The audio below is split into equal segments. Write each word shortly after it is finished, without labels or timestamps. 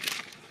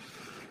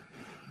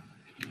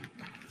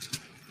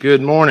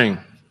Good morning.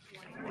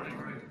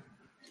 I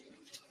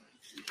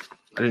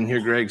didn't hear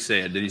Greg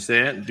say it. Did he say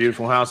it?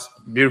 Beautiful house,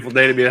 beautiful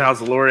day to be the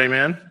house of the Lord.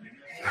 Amen.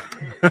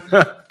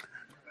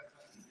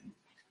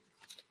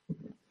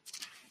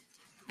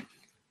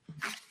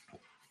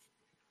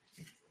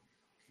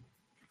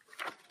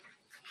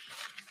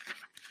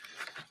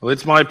 Well,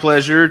 it's my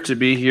pleasure to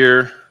be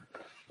here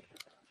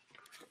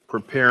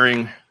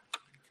preparing.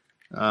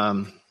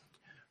 I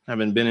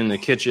haven't been in the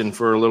kitchen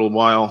for a little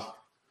while,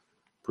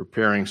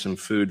 preparing some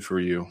food for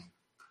you.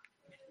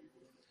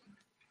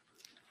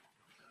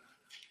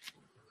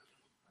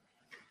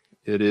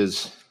 It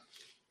is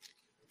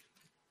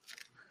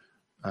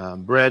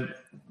bread.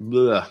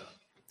 Bleh.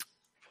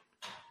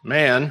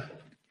 Man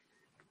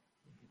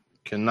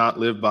cannot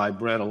live by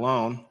bread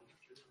alone,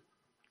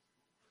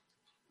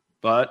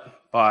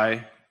 but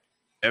by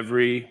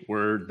every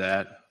word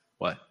that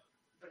what?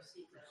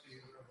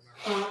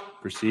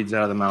 Proceeds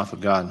out of the mouth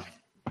of God.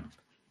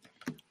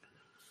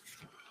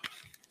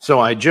 So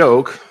I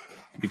joke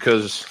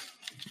because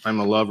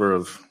I'm a lover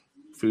of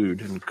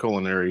food and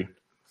culinary,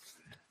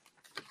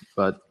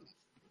 but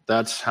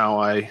that's how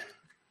I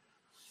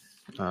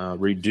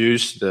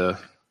reduce the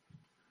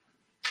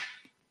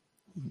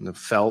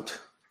felt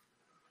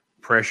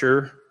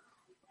pressure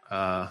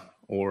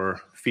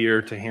or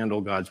fear to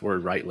handle God's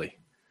word rightly.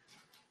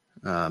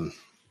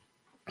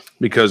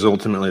 Because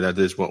ultimately that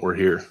is what we're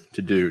here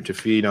to do, to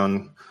feed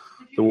on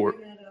the word.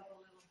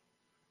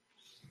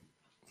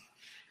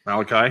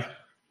 Malachi?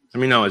 Let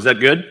me know. Is that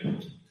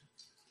good?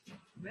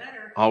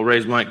 Better. I'll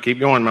raise my... Keep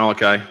going,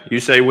 Malachi. You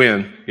say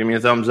when. Give me a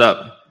thumbs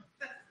up.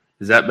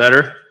 Is that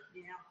better?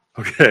 Yeah.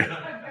 Okay.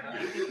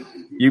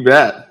 You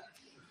bet.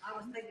 I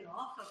was thinking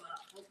also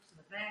about folks in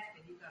the back,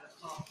 and you got a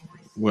soft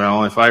voice.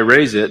 Well, if I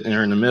raise it and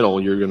you're in the middle,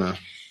 you're going to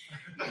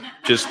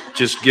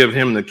just give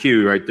him the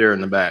cue right there in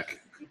the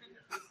back.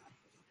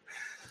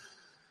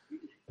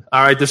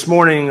 All right, this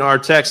morning our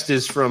text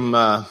is from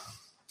the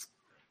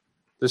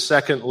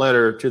second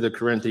letter to the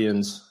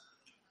Corinthians.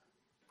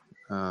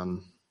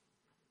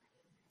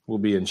 We'll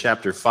be in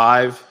chapter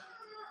 5.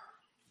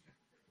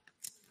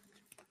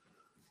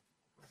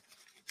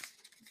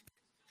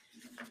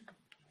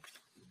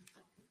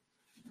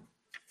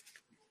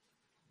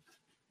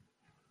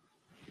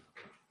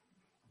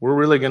 We're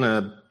really going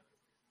to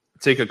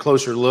take a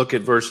closer look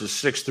at verses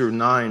 6 through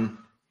 9.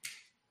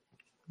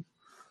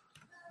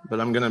 But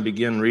I'm going to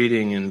begin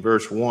reading in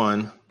verse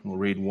 1. We'll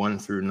read 1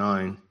 through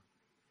 9.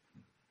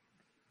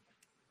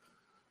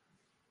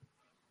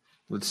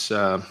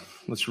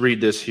 Let's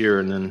read this here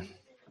and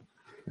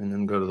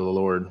then go to the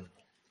Lord.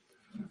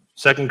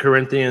 2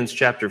 Corinthians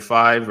chapter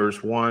 5,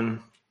 verse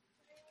 1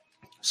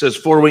 says,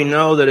 "For we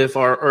know that if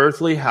our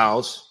earthly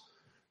house,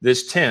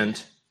 this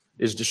tent,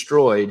 is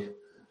destroyed,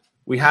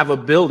 we have a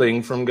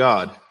building from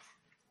God,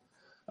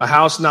 a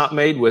house not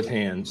made with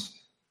hands,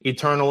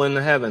 eternal in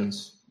the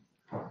heavens.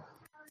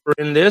 For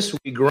in this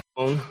we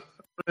groan,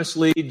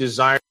 earnestly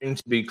desiring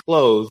to be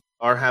clothed,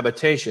 our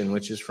habitation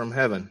which is from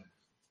heaven.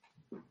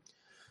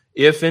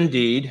 If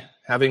indeed,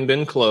 having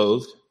been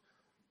clothed,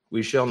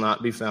 we shall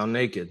not be found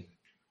naked.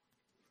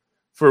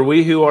 For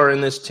we who are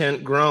in this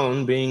tent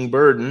groan, being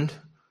burdened,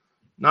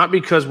 not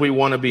because we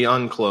want to be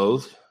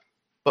unclothed,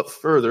 but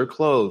further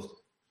clothed,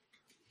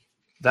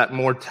 that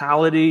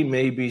mortality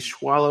may be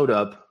swallowed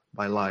up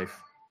by life.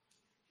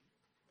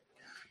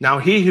 Now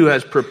he who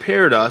has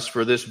prepared us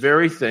for this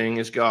very thing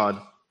is God,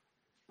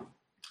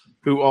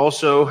 who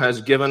also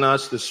has given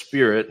us the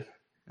Spirit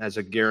as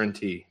a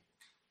guarantee.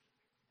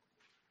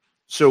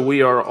 So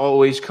we are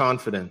always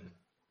confident,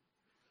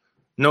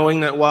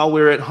 knowing that while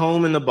we're at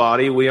home in the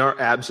body, we are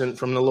absent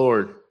from the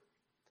Lord.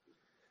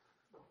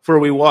 For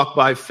we walk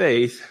by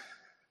faith,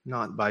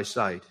 not by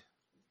sight.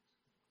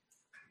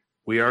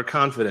 We are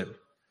confident,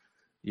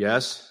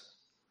 yes,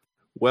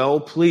 well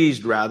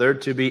pleased rather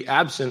to be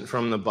absent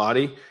from the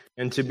body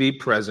and to be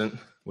present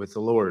with the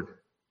Lord.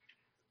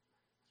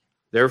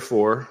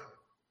 Therefore,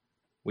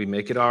 we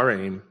make it our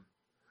aim,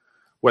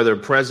 whether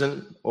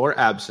present or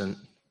absent,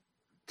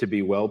 to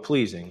be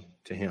well-pleasing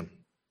to him."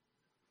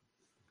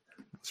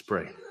 Let's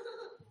pray.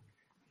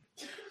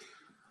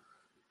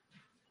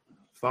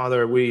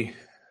 Father, we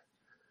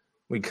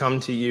come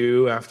to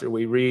you after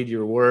we read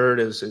your word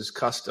as is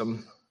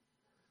custom.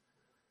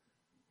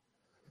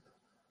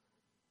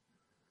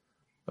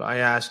 But I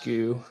ask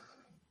you,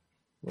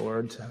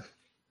 Lord,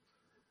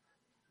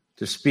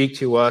 to speak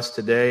to us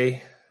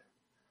today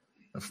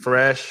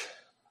afresh,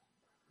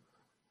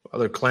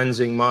 Father,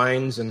 cleansing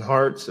minds and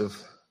hearts of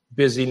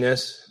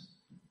busyness.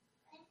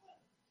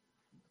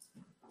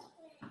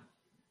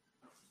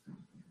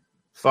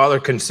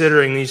 Father,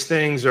 considering these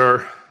things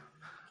are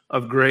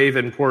of grave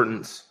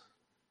importance.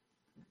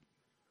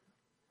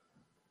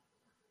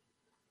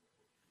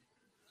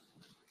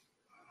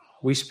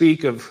 We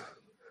speak of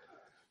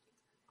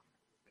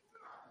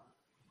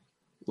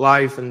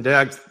life and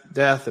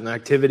death and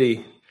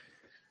activity.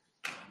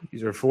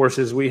 These are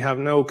forces we have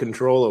no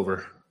control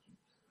over.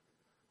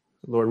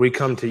 Lord, we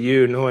come to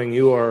you knowing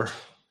you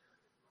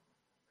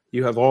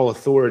have all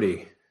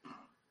authority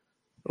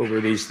over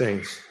these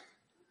things.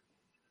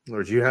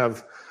 Lord, you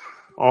have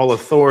all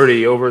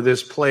authority over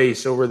this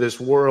place, over this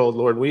world.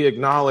 Lord, we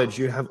acknowledge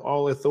you have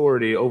all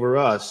authority over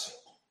us.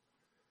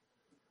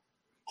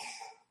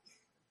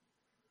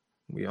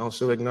 We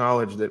also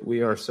acknowledge that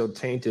we are so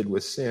tainted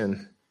with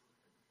sin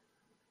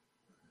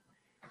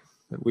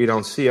that we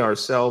don't see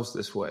ourselves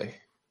this way.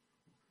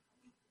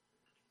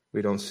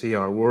 We don't see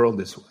our world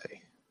this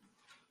way.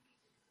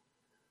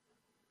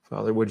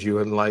 Father, would you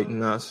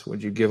enlighten us?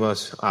 Would you give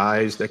us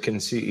eyes that can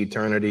see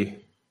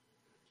eternity,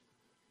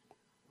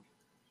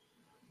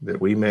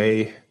 that we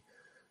may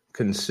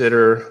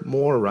consider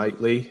more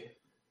rightly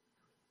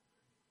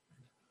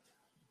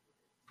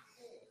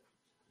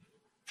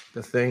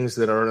the things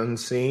that are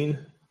unseen,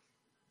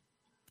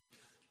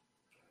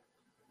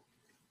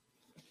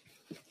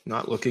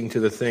 not looking to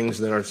the things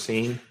that are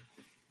seen.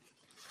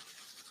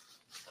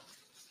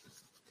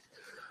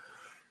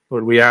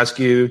 Lord, we ask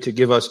you to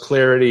give us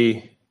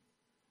clarity,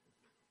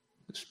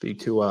 to speak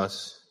to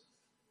us,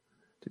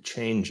 to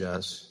change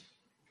us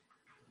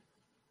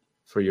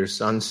for your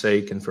Son's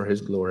sake and for his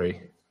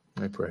glory,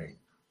 I pray.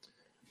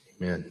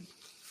 Amen.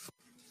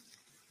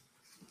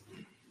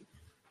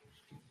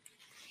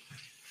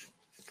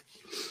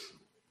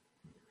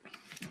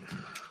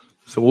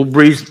 So we'll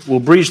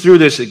breeze through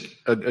this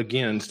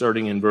again,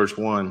 starting in verse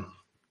 1.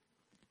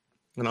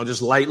 And I'll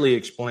just lightly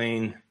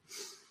explain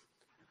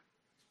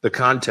the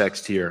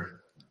context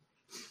here.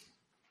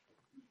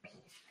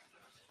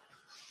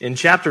 In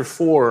chapter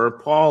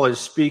 4, Paul is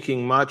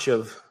speaking much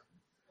of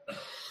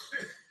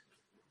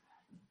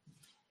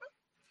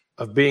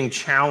being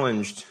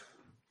challenged,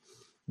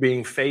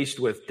 being faced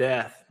with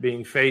death,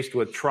 being faced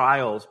with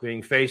trials,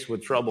 being faced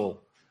with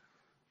trouble.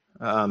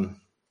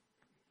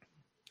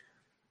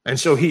 And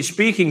so he's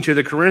speaking to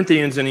the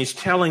Corinthians and he's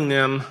telling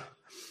them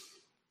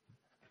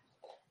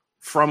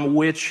from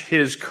which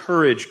his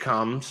courage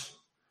comes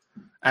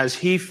as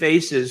he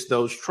faces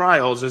those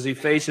trials, as he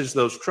faces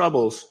those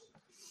troubles.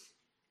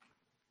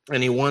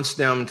 And he wants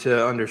them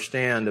to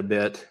understand a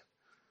bit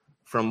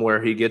from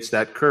where he gets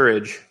that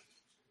courage.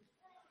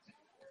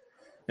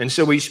 And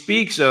so he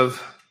speaks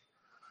of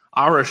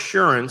our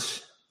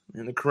assurance,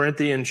 in the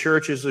Corinthian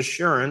church's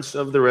assurance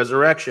of the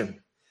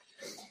resurrection.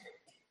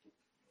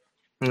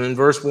 And in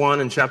verse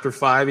 1 in chapter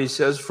 5, he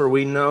says, "For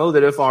we know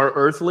that if our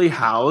earthly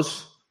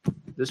house,"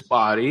 this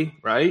body,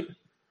 right?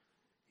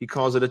 He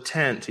calls it a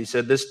tent. He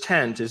said, this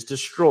tent is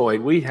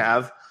destroyed. We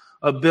have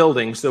a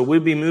building. So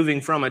we'd be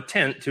moving from a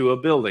tent to a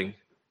building.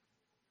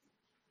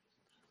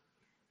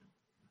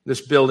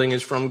 This building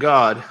is from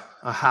God,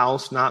 a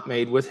house not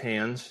made with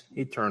hands,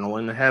 eternal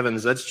in the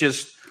heavens. That's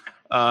just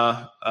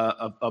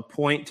a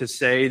point to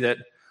say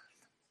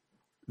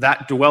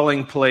that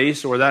dwelling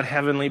place or that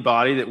heavenly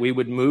body that we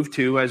would move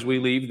to as we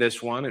leave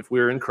this one, if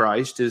we're in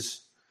Christ,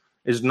 is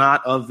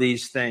not of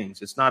these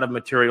things. It's not of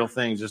material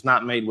things. It's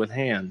not made with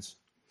hands.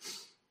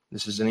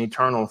 This is an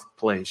eternal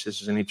place.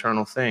 This is an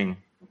eternal thing.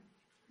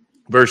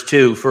 Verse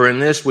 2, "For in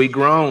this we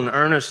groan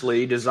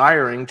earnestly,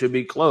 desiring to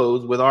be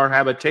clothed with our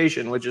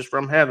habitation, which is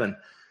from heaven."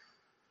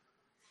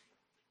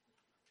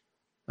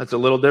 That's a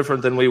little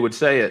different than we would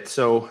say it.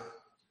 So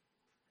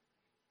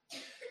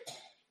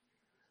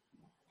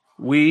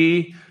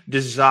we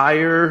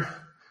desire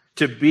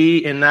to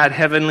be in that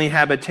heavenly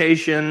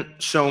habitation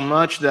so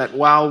much that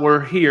while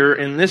we're here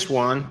in this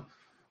one,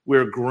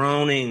 we're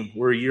groaning,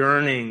 we're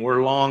yearning,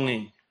 we're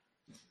longing.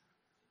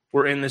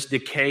 We're in this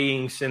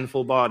decaying,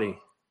 sinful body.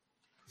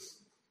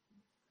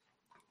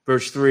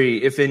 Verse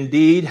 3, "If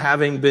indeed,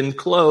 having been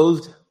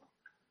clothed,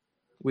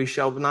 we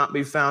shall not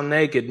be found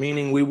naked,"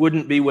 meaning we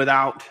wouldn't be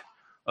without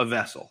a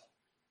vessel.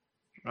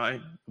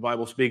 Right? The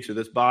Bible speaks of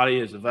this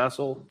body as a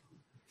vessel.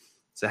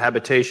 It's a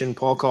habitation.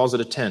 Paul calls it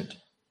a tent.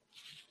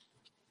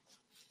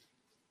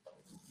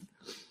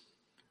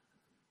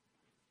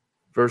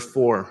 Verse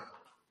 4,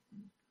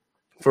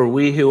 "For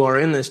we who are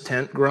in this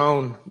tent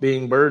groan,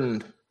 being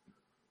burdened,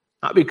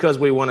 not because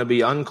we want to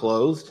be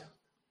unclothed,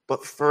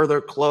 but further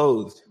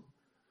clothed,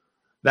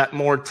 that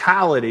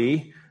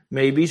mortality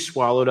may be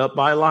swallowed up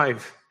by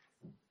life."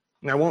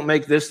 And I won't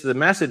make this the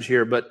message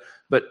here, but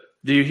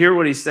do you hear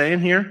what he's saying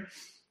here?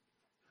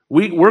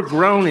 We're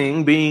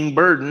groaning, being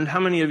burdened. How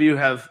many of you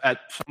have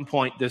at some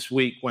point this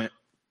week went,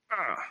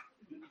 ah?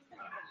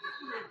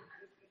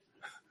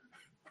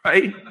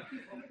 Right?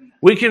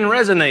 We can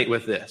resonate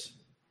with this.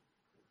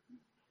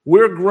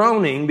 We're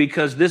groaning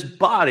because this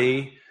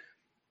body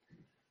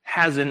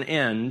has an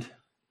end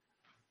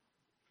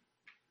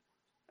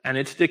and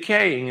it's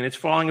decaying and it's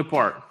falling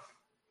apart.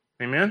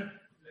 Amen?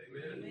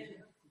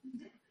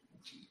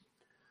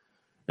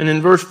 And in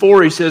verse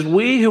 4, he says,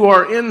 "We who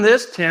are in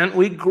this tent,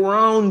 we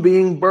groan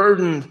being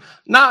burdened,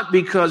 not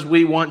because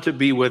we want to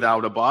be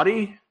without a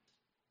body,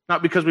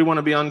 not because we want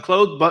to be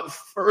unclothed, but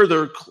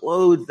further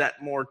clothed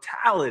that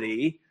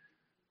mortality."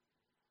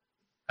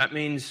 That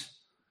means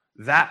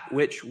that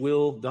which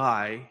will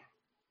die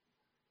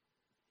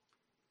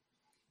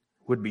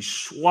would be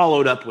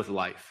swallowed up with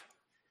life.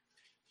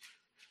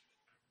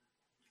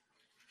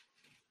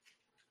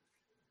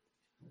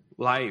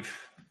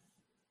 Life.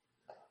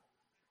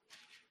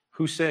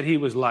 Who said he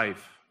was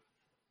life?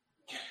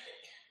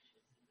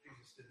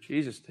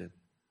 Jesus did.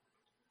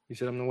 He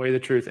said, I'm the way, the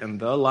truth, and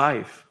the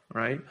life,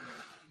 right?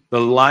 The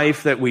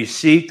life that we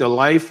seek, the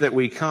life that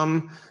we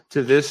come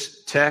to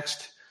this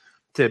text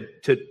to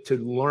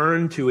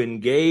learn, to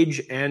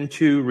engage, and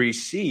to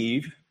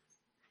receive.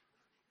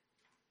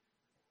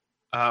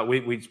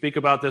 We speak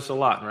about this a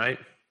lot, right?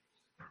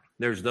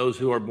 There's those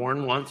who are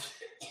born once.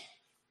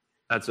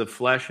 That's of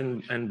flesh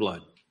and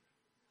blood.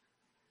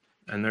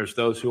 And there's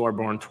those who are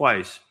born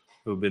twice,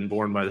 who've been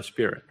born by the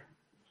Spirit.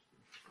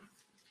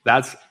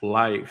 That's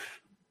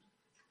life.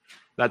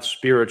 That's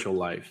spiritual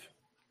life.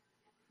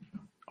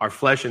 Our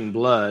flesh and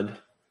blood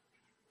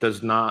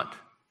does not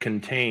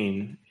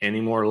contain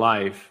any more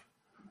life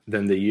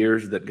than the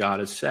years that God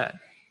has set.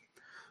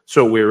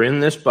 So we're in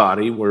this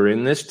body, we're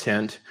in this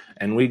tent,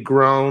 and we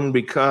groan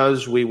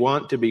because we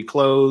want to be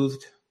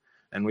clothed,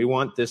 and we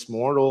want this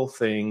mortal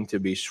thing to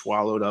be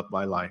swallowed up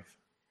by life.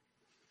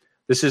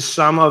 This is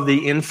some of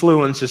the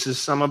influence, this is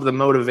some of the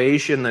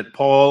motivation that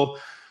Paul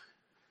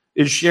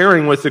is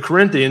sharing with the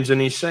Corinthians,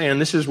 and he's saying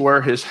this is where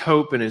his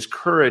hope and his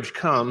courage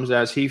comes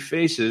as he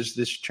faces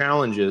these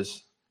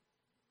challenges.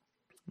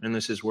 And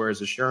this is where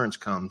his assurance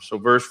comes. So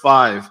verse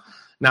 5,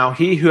 now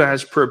he who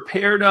has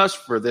prepared us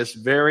for this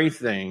very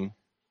thing,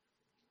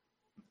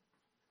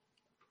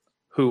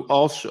 who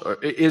also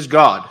is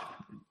God.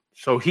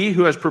 So he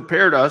who has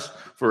prepared us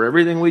for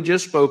everything we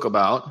just spoke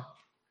about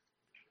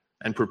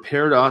and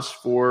prepared us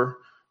for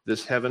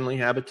this heavenly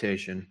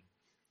habitation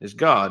is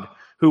God,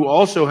 who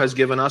also has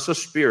given us a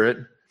Spirit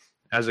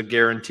as a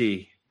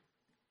guarantee.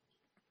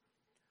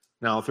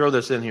 Now, I'll throw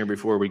this in here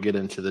before we get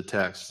into the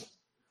text.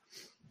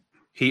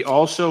 He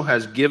also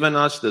has given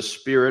us the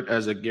Spirit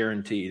as a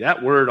guarantee.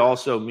 That word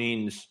also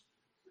means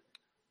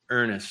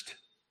earnest,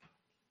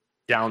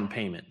 down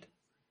payment.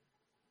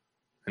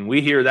 And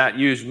we hear that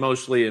used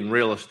mostly in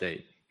real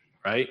estate,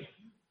 right?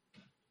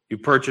 You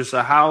purchase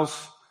a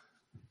house,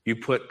 you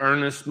put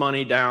earnest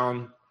money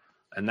down,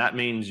 and that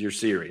means you're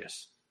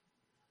serious,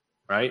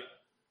 right?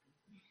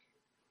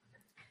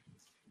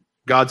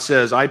 God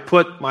says, I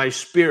put my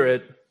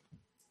Spirit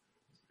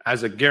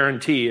as a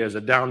guarantee, as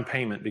a down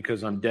payment,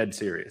 because I'm dead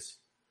serious.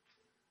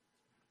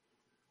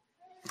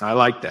 I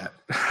like that.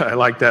 I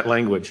like that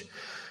language.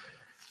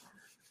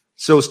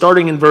 So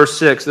starting in verse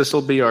 6, this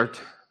will be our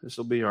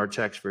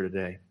text for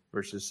today,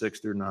 verses 6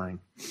 through 9.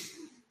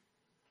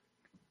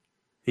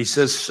 He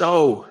says,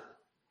 so.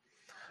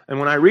 And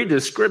when I read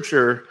this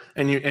scripture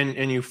and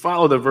you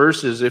follow the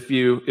verses, if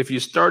you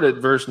start at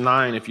verse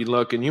 9, if you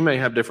look, and you may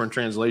have different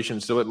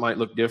translations, so it might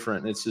look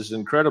different. It's just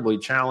incredibly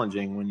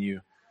challenging when you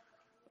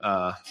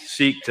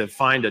seek to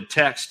find a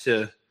text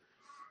to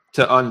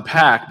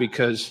unpack,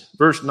 because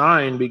verse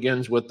 9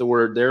 begins with the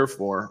word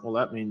therefore. Well,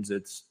 that means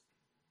it's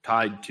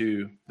tied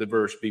to the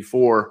verse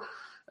before.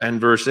 And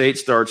verse 8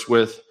 starts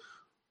with,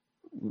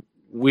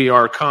 we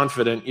are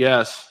confident,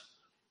 yes.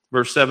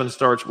 Verse 7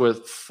 starts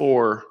with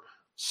for.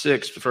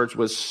 6 starts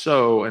with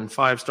so, and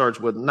 5 starts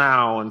with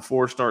now, and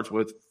 4 starts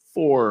with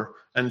for.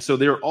 And so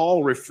they're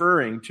all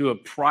referring to a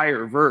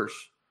prior verse.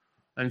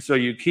 And so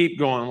you keep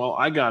going, well,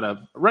 I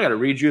gotta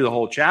read you the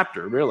whole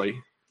chapter, really.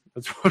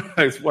 That's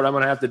what I'm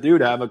going to have to do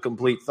to have a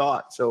complete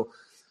thought. So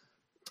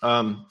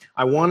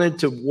I wanted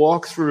to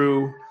walk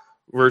through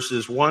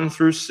verses 1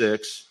 through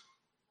 6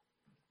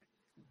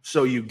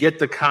 so you get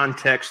the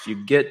context,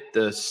 you get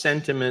the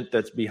sentiment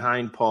that's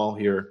behind Paul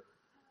here.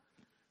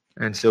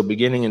 And so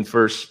beginning in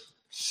verse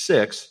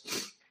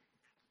 6,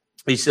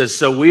 he says,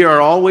 so we are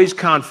always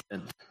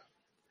confident,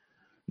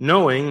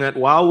 knowing that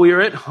while we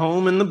are at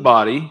home in the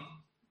body,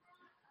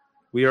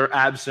 we are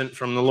absent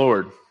from the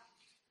Lord.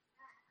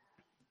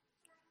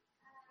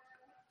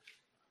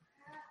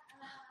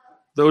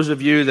 Those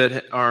of you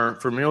that are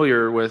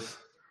familiar with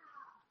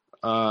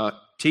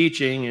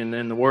teaching and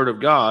in the Word of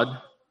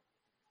God,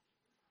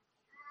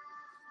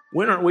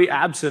 when are we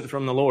absent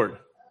from the Lord?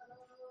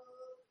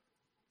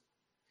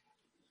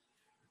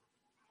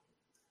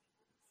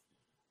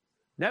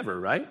 Never,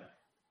 right?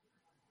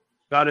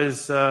 God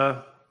is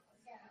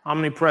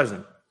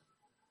omnipresent.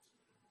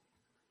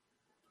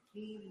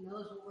 He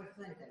knows what we're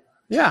thinking.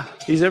 Yeah,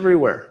 he's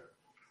everywhere.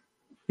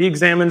 He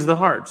examines the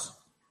hearts.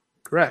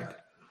 Correct.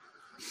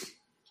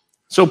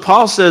 So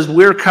Paul says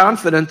we're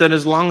confident that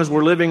as long as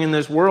we're living in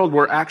this world,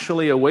 we're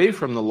actually away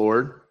from the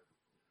Lord.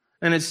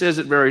 And it says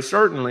it very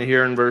certainly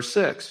here in verse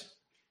 6.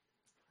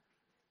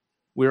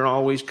 We're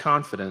always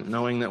confident,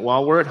 knowing that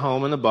while we're at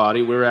home in the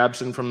body, we're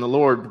absent from the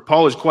Lord.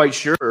 Paul is quite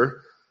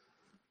sure,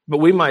 but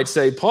we might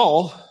say,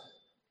 Paul,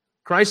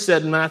 Christ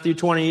said in Matthew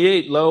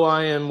 28, lo,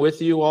 I am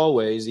with you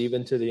always,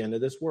 even to the end of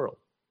this world.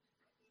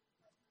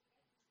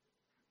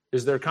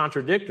 Is there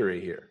contradictory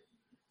here?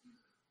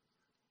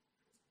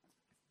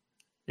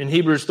 In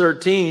Hebrews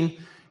 13,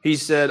 he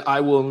said,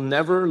 I will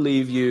never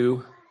leave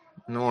you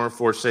nor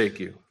forsake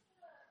you.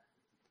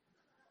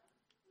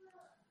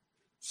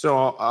 So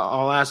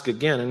I'll ask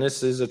again, and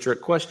this is a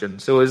trick question.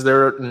 So is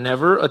there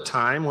never a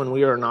time when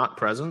we are not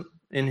present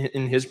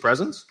in his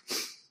presence?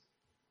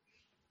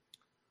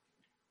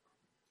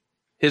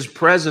 His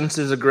presence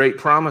is a great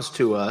promise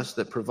to us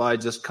that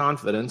provides us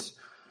confidence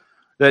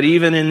that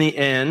even in the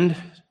end,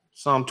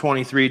 Psalm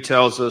 23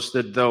 tells us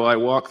that though I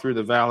walk through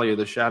the valley of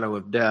the shadow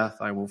of death,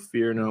 I will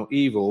fear no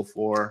evil,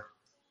 for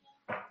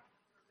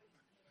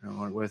thou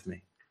art with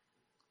me.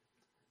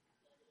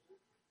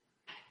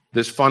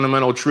 This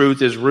fundamental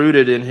truth is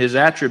rooted in his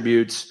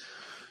attributes.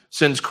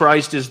 Since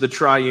Christ is the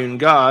triune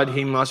God,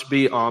 he must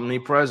be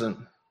omnipresent.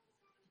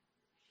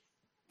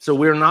 So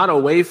we're not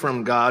away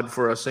from God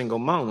for a single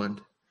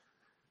moment.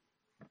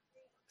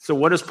 So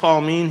what does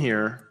Paul mean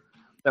here?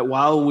 That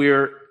while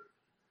we're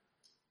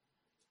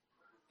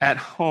at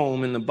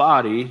home in the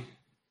body,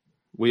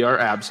 we are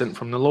absent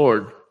from the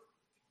Lord.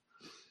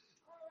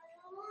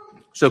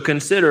 So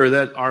consider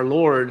that our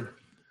Lord,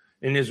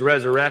 in his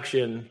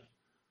resurrection,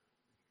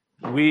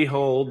 we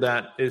hold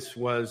that this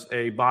was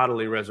a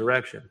bodily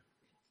resurrection.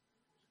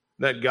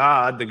 That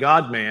God, the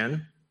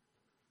God-man,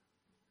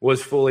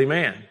 was fully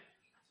man.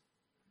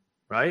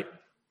 Right?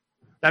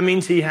 That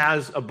means he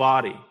has a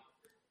body.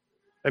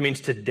 That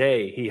means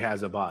today he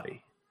has a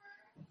body.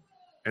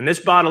 And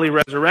this bodily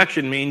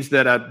resurrection means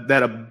that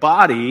a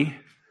body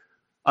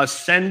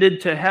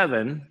ascended to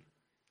heaven,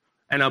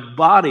 and a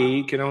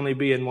body can only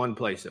be in one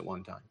place at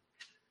one time.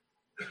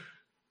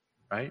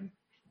 Right?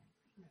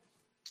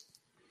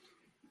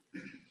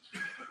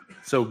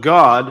 So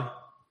God,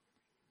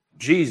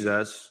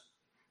 Jesus,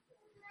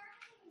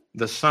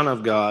 the Son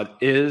of God,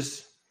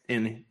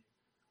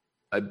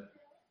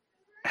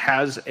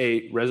 has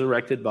a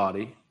resurrected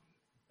body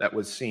that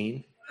was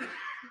seen.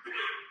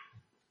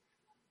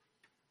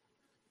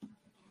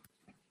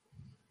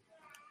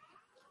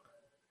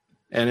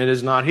 And it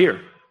is not here.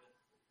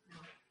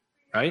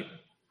 Right?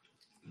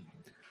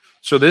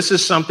 So this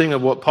is something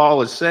of what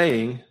Paul is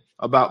saying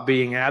about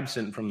being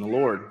absent from the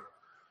Lord.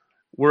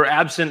 We're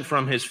absent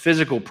from his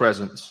physical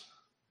presence.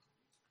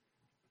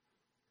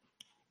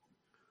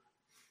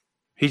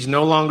 He's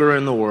no longer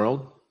in the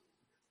world.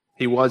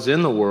 He was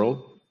in the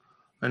world,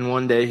 and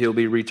one day he'll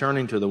be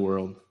returning to the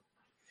world.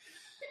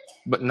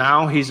 But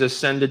now he's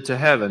ascended to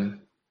heaven.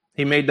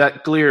 He made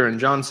that clear in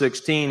John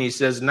 16. He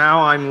says,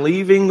 now I'm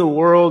leaving the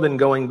world and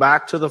going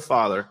back to the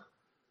Father.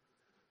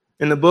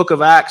 In the book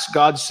of Acts,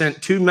 God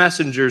sent 2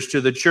 messengers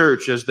to the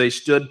church as they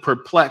stood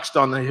perplexed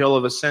on the hill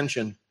of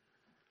ascension.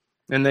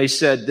 And they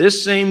said,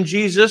 this same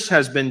Jesus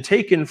has been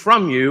taken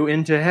from you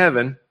into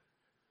heaven.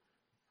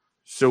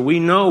 So we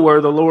know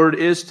where the Lord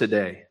is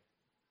today.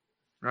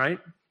 Right?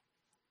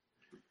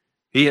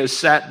 He has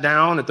sat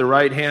down at the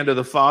right hand of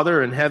the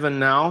Father in heaven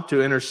now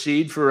to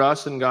intercede for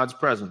us in God's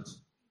presence.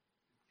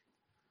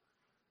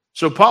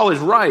 So Paul is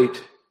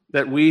right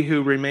that we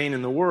who remain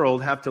in the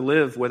world have to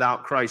live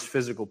without Christ's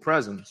physical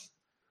presence,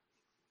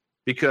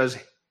 because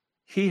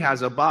he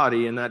has a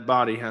body, and that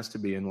body has to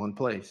be in one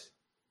place.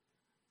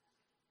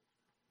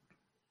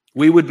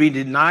 We would be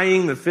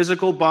denying the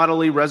physical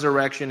bodily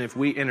resurrection if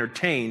we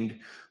entertained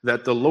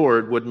that the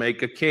Lord would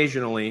make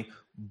occasionally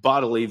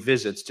bodily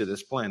visits to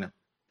this planet.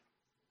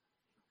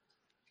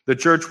 The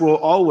church will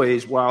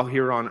always, while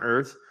here on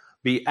earth,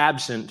 be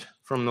absent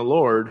from the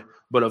Lord,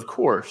 but of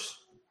course,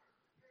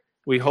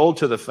 we hold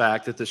to the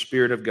fact that the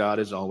Spirit of God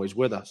is always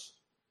with us,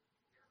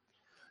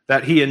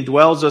 that he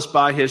indwells us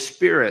by his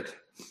Spirit,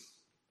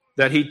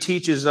 that he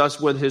teaches us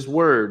with his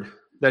word,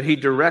 that he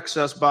directs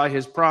us by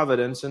his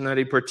providence, and that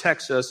he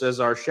protects us as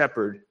our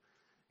shepherd.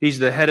 He's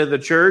the head of the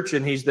church,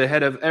 and he's the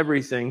head of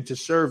everything to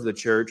serve the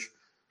church.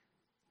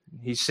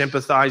 He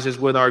sympathizes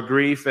with our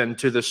grief, and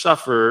to the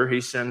sufferer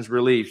he sends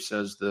relief,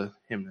 says the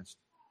hymnist.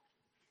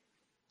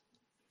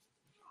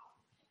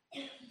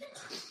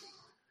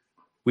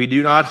 We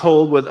do not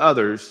hold with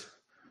others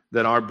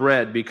that our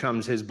bread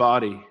becomes his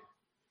body,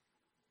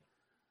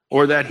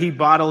 or that he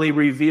bodily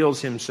reveals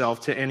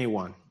himself to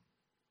anyone.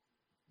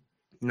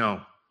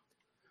 No.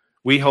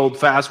 We hold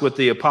fast with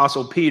the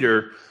Apostle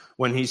Peter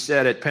when he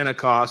said at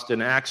Pentecost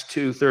in Acts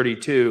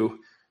 2:32,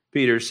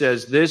 Peter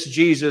says, this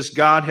Jesus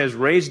God has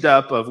raised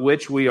up, of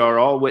which we are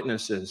all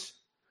witnesses.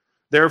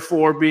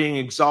 Therefore, being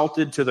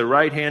exalted to the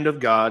right hand of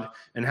God,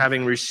 and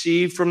having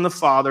received from the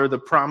Father the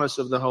promise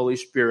of the Holy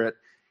Spirit,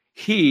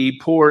 he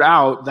poured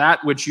out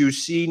that which you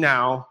see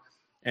now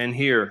and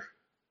hear.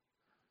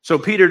 So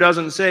Peter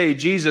doesn't say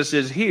Jesus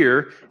is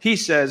here. He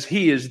says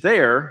he is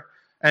there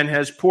and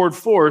has poured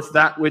forth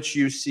that which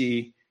you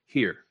see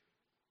here.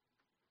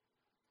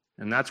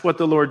 And that's what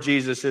the Lord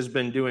Jesus has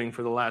been doing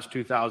for the last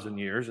 2,000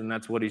 years, and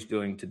that's what he's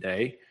doing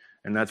today,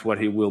 and that's what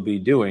he will be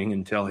doing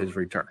until his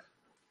return.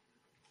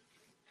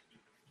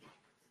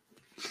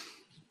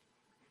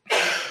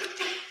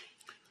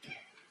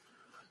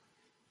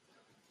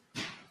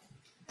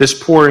 This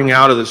pouring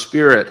out of the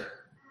Spirit,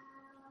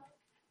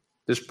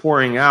 this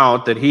pouring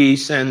out that he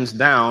sends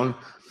down,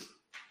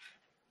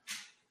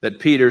 that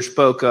Peter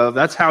spoke of,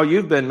 that's how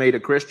you've been made a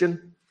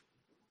Christian.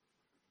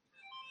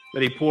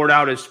 That he poured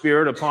out his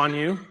Spirit upon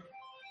you,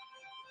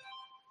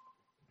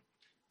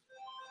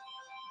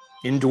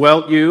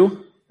 indwelt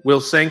you,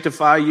 will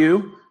sanctify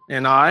you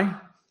and I.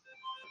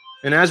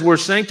 And as we're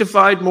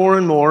sanctified more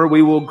and more,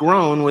 we will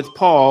groan with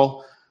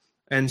Paul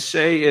and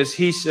say, as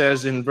he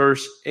says in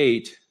verse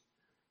 8,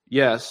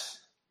 yes,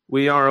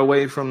 we are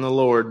away from the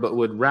Lord, but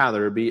would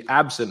rather be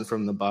absent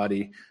from the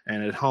body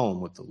and at home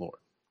with the Lord.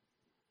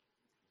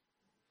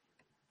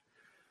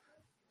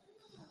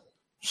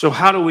 So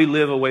how do we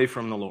live away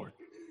from the Lord?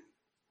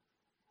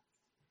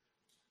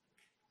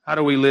 How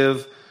do we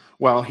live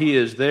while He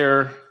is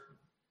there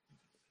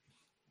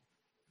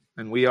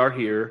and we are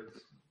here?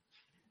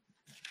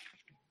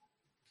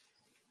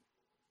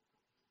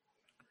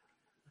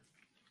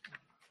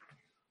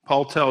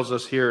 Paul tells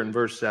us here in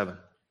verse 7,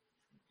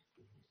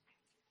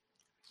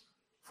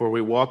 for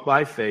we walk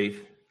by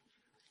faith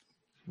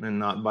and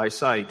not by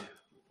sight.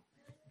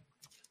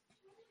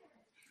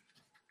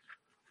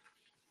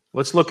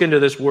 Let's look into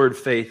this word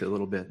faith a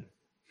little bit.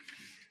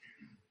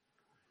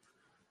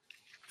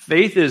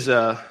 Faith is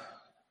an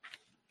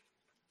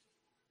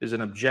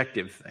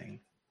objective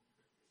thing,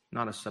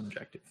 not a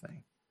subjective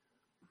thing.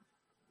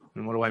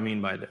 And what do I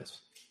mean by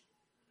this?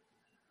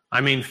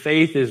 I mean,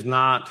 faith is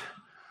not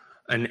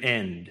an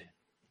end.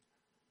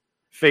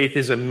 Faith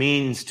is a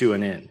means to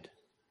an end.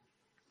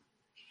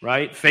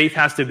 Right? Faith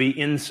has to be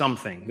in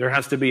something. There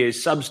has to be a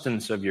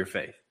substance of your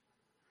faith.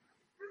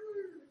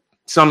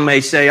 Some may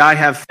say, I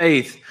have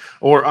faith,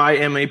 or I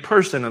am a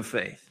person of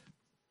faith.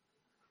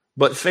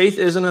 But faith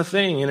isn't a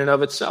thing in and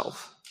of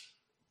itself.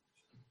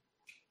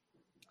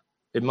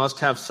 It must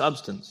have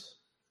substance.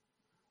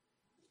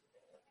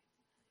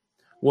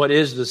 What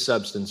is the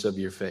substance of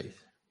your faith?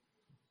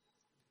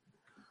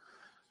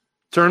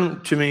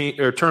 Turn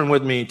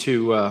with me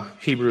to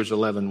Hebrews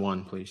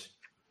 11:1, please.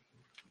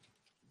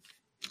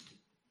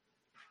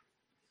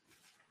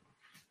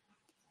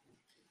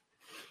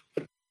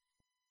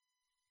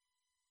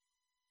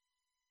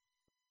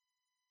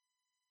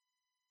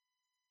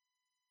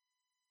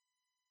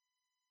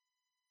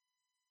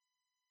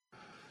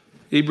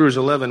 Hebrews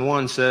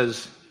 11:1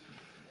 says,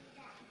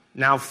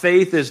 now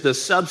faith is the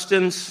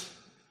substance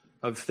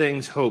of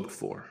things hoped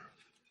for,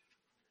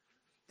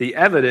 the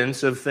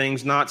evidence of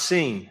things not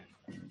seen.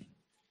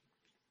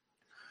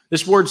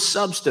 This word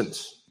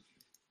substance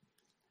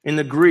in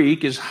the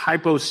Greek is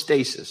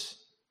hypostasis.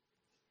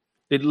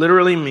 It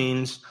literally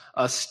means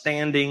a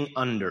standing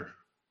under.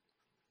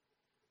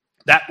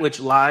 That which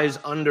lies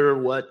under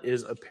what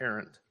is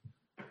apparent.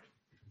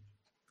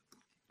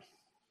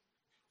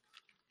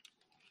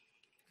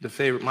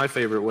 My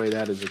favorite way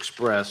that is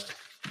expressed.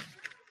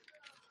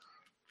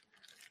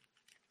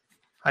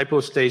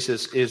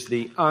 Hypostasis is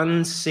the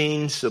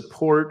unseen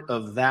support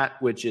of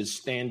that which is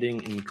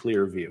standing in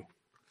clear view.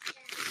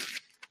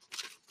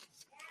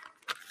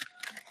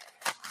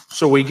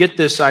 So we get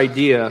this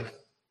idea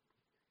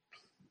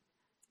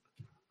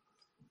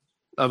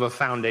of a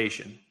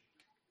foundation,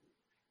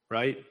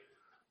 right?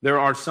 There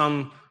are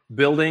some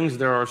buildings,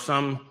 there are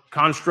some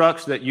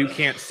constructs that you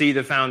can't see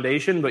the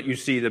foundation, but you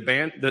see the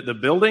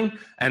building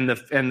and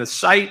the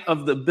site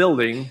of the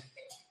building,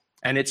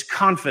 and its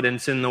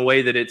confidence in the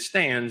way that it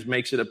stands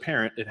makes it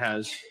apparent it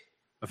has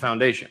a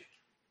foundation,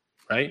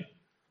 right?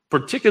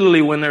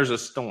 Particularly when there's a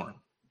storm.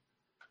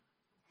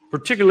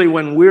 Particularly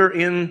when we're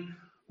in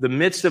the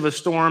midst of a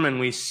storm and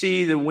we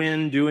see the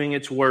wind doing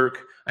its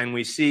work and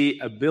we see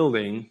a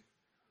building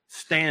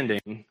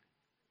standing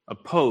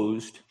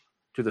opposed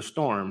to the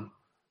storm,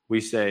 we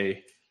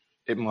say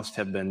it must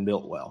have been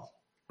built well,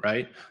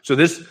 right? So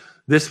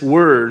this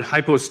word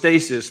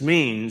hypostasis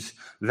means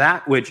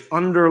that which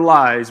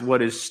underlies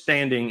what is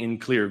standing in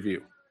clear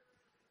view.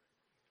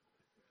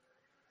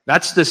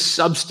 That's the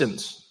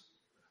substance.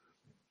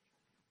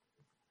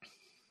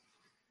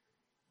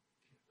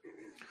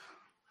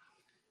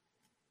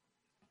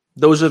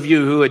 Those of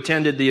you who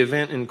attended the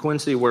event in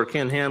Quincy where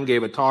Ken Ham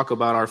gave a talk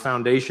about our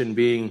foundation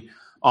being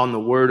on the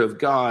Word of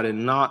God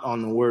and not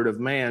on the Word of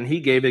man, he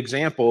gave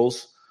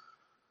examples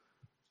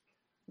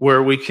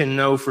where we can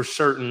know for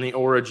certain the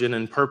origin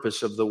and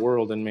purpose of the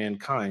world and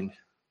mankind.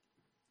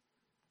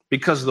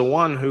 Because the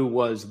one who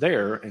was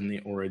there in the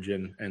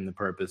origin and the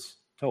purpose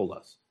told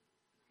us.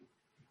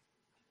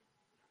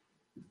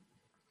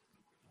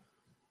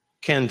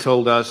 Ken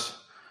told us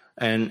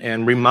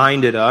and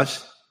reminded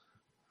us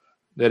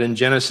that in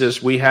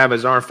Genesis we have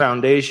as our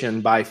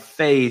foundation by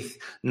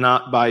faith,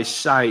 not by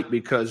sight,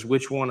 because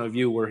which one of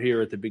you were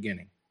here at the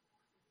beginning?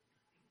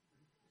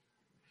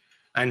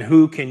 And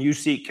who can you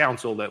seek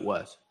counsel that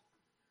was?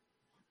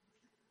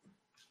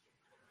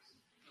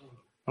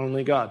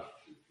 Only God.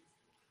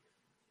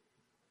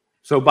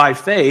 So by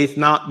faith,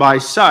 not by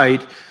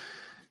sight,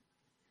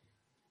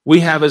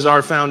 we have as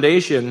our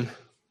foundation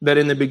that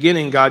in the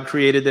beginning God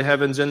created the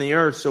heavens and the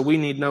earth, so we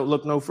need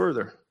look no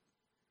further.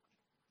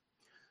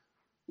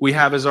 We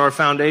have as our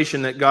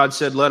foundation that God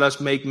said, let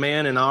us make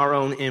man in our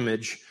own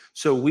image,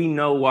 so we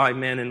know why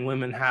men and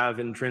women have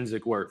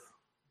intrinsic worth.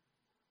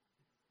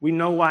 We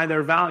know why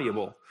they're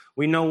valuable.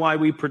 We know why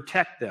we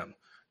protect them.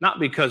 Not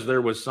because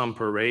there was some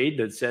parade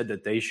that said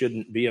that they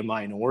shouldn't be a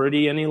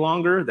minority any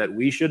longer, that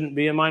we shouldn't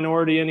be a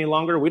minority any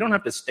longer. We don't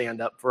have to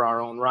stand up for our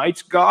own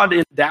rights. God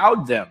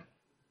endowed them,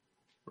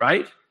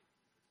 right?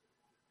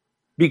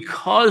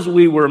 Because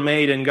we were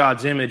made in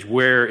God's image,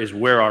 where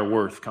our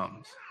worth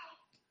comes,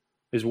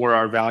 is where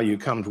our value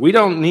comes. We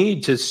don't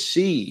need to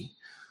see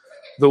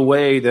the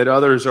way that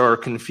others are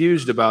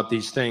confused about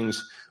these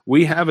things.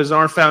 We have as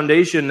our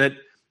foundation that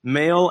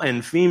male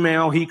and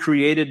female, he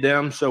created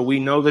them, so we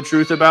know the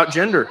truth about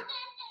gender.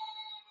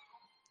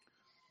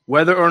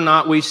 Whether or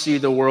not we see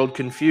the world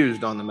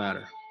confused on the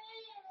matter.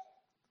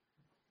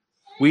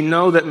 We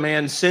know that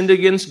man sinned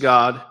against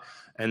God,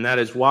 and that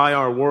is why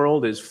our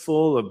world is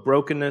full of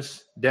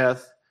brokenness,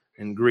 death,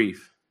 and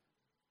grief.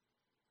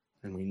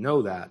 And we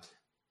know that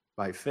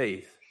by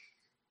faith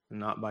and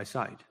not by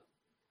sight.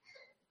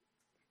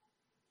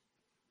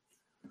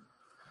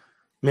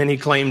 Many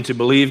claim to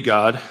believe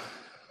God,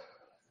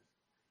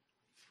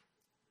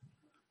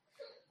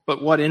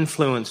 but what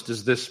influence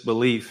does this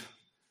belief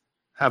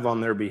have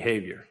on their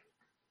behavior?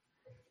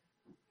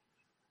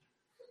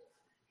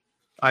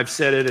 I've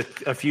said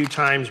it a few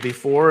times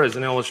before as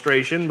an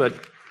illustration, but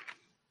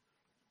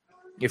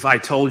if I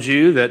told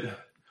you that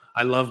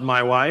I loved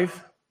my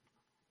wife,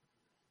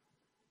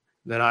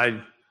 that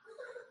I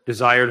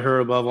desired her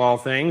above all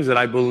things, that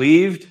I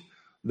believed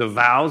the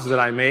vows that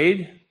I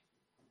made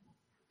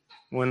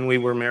when we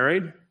were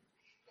married,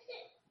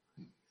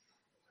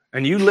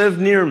 and you lived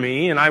near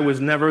me and I was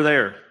never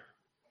there.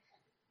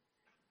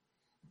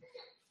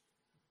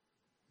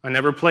 I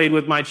never played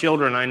with my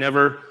children. I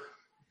never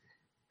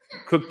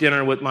cooked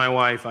dinner with my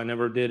wife. I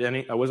never did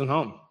I wasn't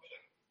home.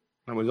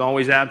 I was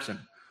always absent.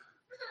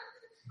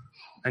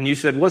 And you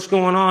said, "What's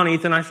going on,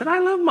 Ethan?" I said, "I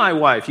love my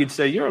wife." You'd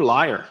say, "You're a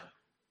liar.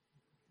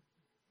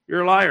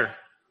 You're a liar."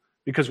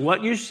 Because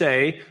what you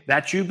say,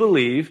 that you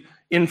believe,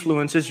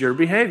 influences your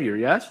behavior,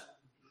 yes?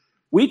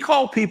 We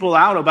call people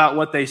out about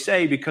what they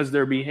say because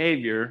their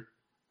behavior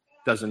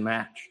doesn't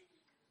match.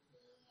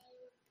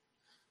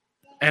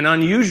 And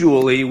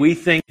unusually, we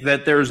think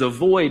that there's a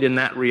void in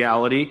that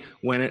reality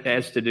when it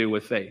has to do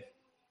with faith.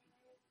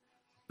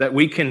 That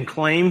we can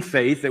claim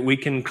faith, that we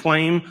can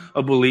claim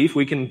a belief,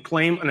 we can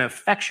claim an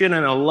affection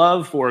and a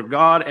love for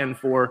God and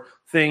for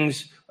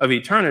things of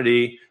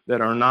eternity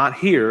that are not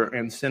here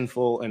and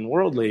sinful and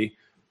worldly.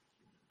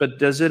 But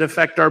does it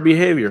affect our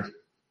behavior?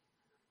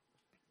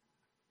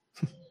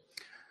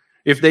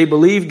 If they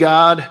believe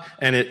God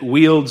and it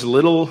wields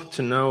little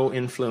to no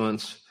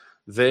influence,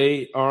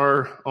 they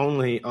are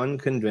only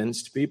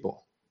unconvinced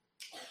people.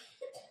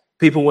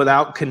 People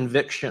without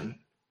conviction,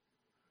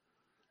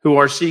 who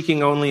are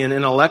seeking only an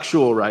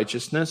intellectual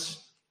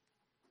righteousness.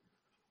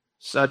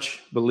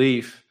 Such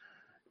belief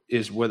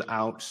is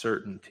without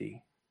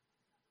certainty.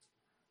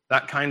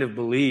 That kind of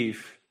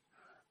belief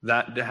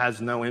that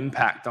has no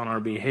impact on our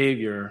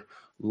behavior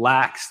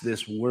lacks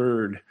this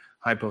word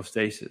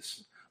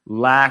hypostasis,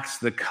 lacks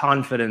the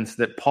confidence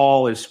that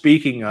Paul is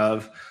speaking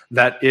of,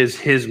 that is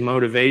his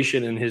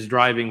motivation and his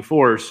driving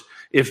force.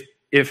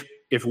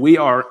 If we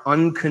are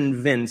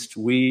unconvinced,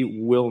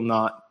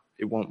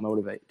 it won't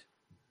motivate.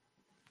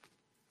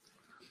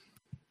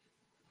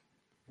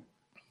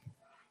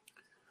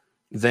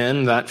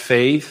 Then that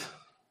faith,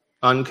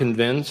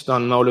 unconvinced,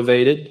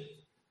 unmotivated,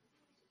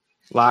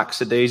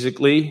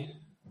 lackadaisically,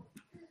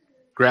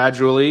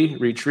 gradually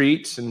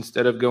retreats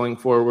instead of going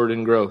forward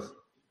in growth.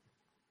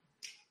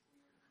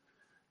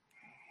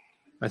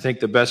 I think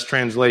the best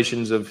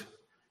translations of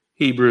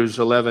Hebrews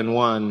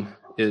 11:1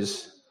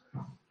 is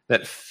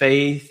that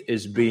faith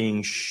is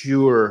being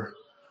sure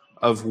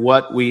of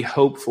what we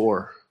hope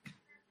for,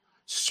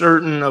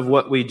 certain of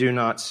what we do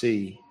not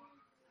see.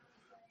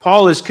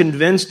 Paul is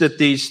convinced that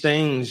these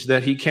things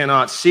that he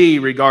cannot see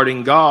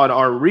regarding God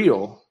are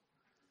real.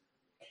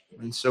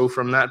 And so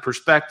from that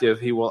perspective,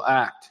 he will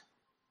act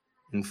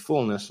in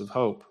fullness of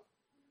hope.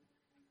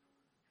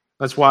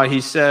 That's why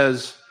he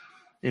says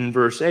in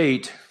verse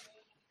 8,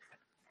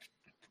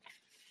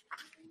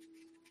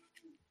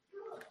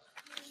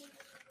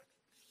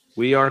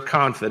 we are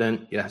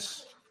confident,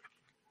 yes,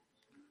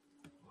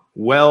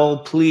 well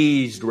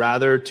pleased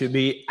rather to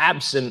be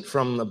absent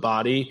from the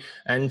body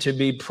and to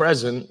be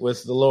present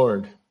with the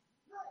Lord.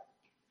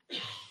 Do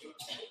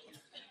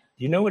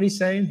you know what he's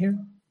saying here?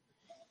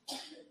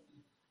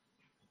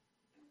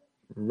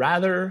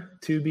 Rather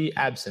to be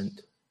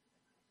absent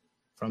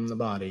from the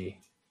body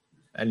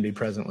and be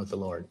present with the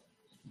Lord.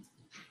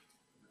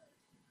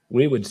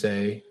 We would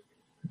say,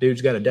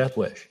 dude's got a death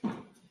wish.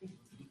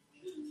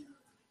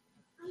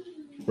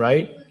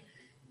 Right?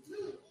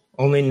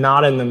 Only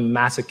not in the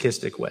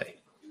masochistic way,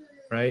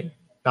 right?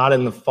 Not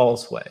in the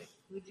false way.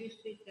 Would you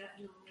speak that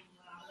in a little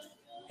louder?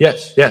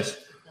 Yes. The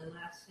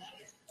last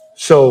second.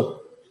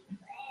 So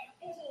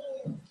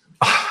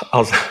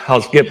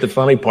I'll skip the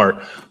funny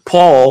part.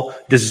 Paul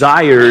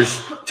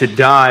desires to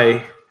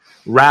die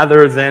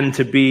rather than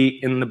to be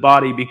in the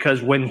body,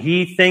 because when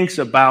he thinks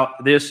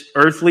about this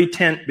earthly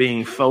tent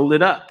being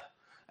folded up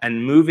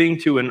and moving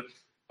to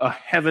a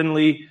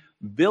heavenly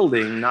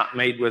building not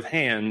made with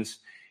hands,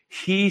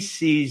 he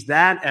sees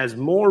that as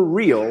more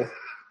real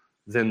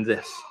than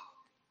this.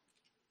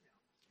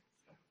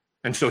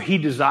 And so he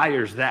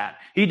desires that.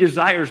 He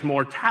desires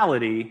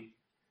mortality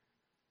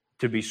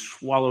to be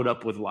swallowed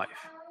up with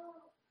life.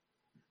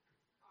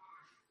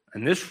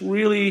 And this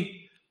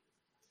really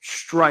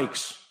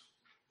strikes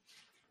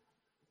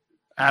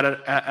at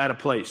a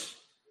place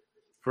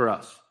for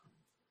us.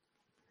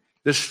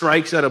 This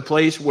strikes at a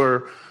place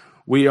where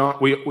we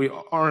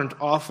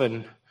aren't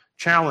often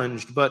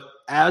challenged, but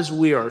as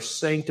we are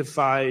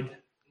sanctified,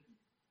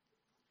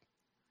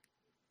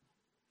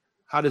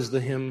 how does the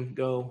hymn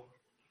go?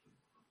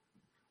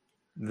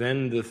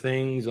 Then the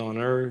things on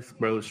earth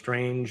grow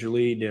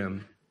strangely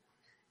dim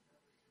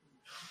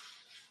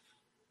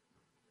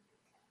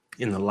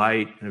in the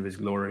light of his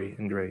glory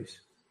and grace.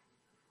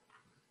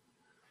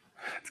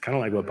 It's kind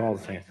of like what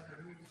Paul's saying.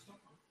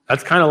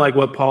 That's kind of like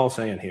what Paul's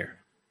saying here.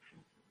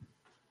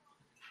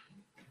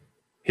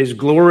 His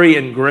glory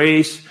and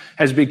grace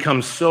has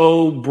become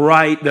so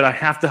bright that I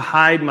have to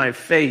hide my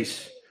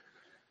face.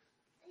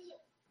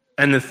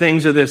 And the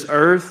things of this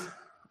earth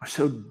are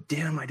so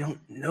dim, I don't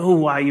know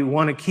why you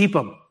want to keep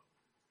them.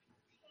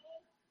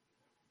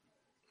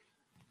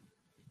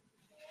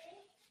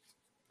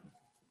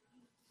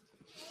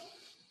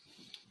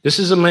 This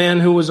is a man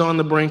who was on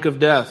the brink of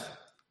death.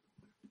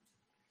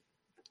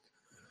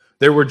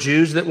 There were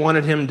Jews that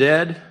wanted him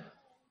dead.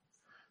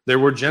 There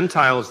were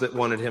Gentiles that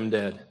wanted him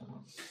dead.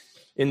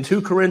 In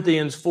 2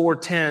 Corinthians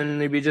 4:10,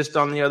 maybe just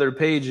on the other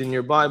page in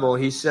your Bible,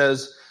 he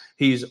says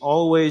he's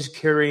always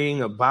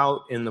carrying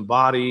about in the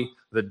body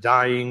the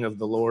dying of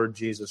the Lord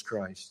Jesus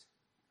Christ.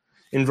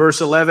 In verse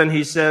 11,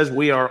 he says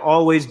we are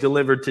always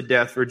delivered to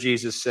death for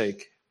Jesus'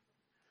 sake.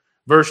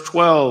 Verse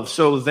 12,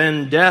 so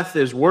then death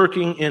is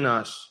working in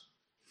us.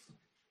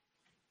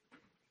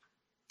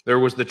 There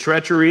was the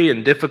treachery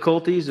and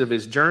difficulties of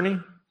his journey,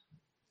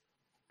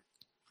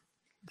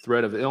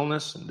 threat of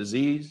illness and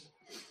disease.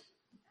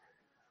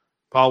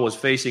 Paul was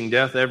facing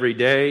death every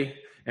day,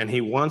 and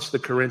he wants the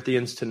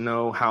Corinthians to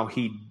know how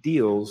he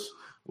deals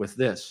with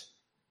this.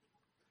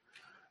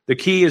 The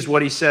key is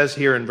what he says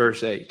here in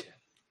verse 8.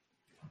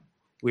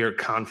 We are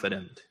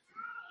confident.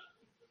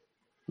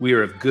 We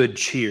are of good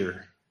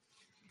cheer.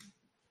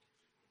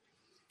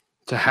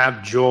 To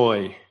have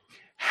joy,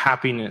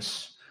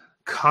 happiness,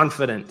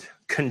 confident,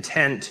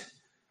 content.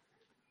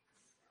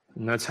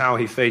 And that's how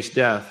he faced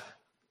death.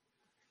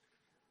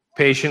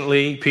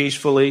 Patiently,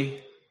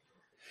 peacefully.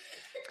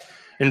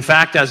 In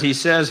fact, as he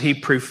says, he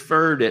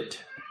preferred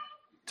it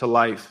to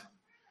life.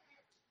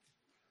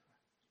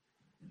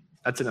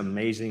 That's an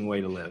amazing way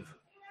to live.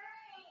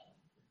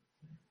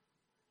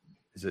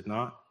 Is it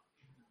not?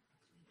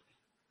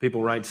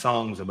 People write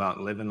songs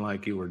about living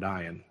like you were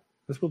dying.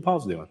 That's what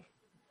Paul's doing.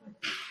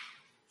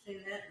 Say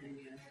that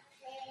again.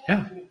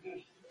 Yeah.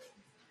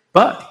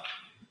 But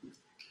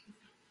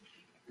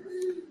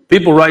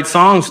people write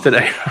songs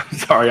today. I'm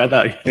sorry, I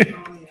thought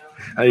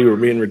you were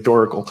being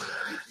rhetorical.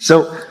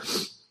 So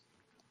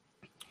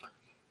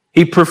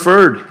he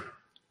preferred.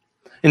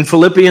 In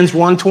Philippians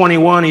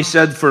 1:21, he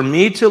said, for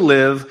me to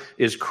live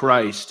is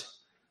Christ,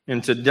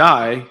 and to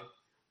die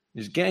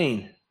is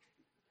gain.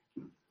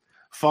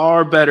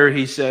 Far better,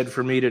 he said,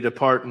 for me to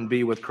depart and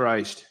be with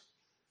Christ.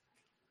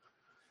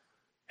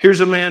 Here's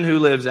a man who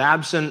lives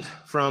absent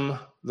from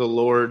the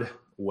Lord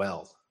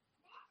well.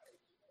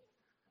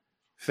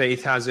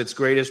 Faith has its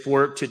greatest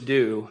work to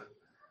do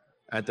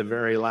at the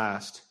very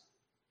last.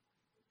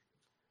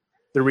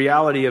 The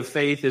reality of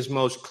faith is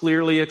most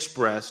clearly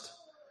expressed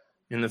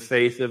in the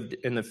face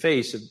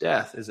of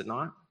death, is it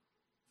not?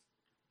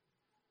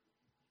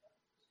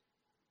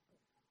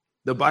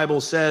 The Bible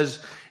says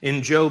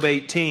in Job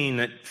 18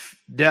 that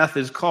death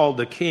is called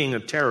the king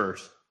of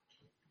terrors.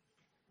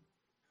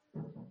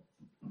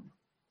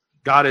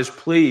 God is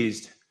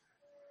pleased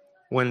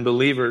when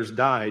believers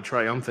die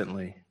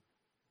triumphantly.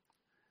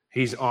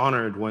 He's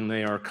honored when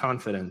they are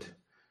confident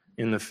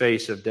in the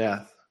face of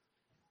death,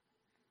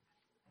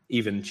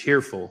 even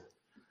cheerful,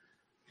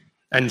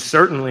 and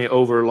certainly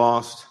over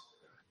lost.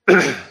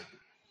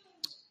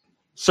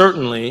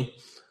 Certainly,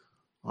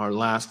 our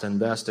last and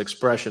best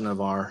expression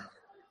of our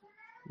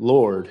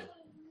Lord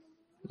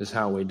is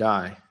how we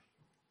die.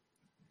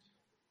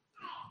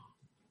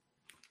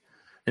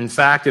 In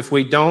fact, if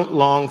we don't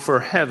long for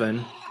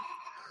heaven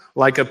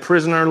like a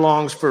prisoner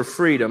longs for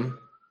freedom,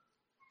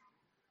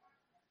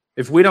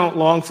 if we don't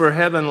long for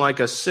heaven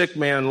like a sick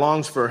man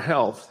longs for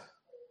health,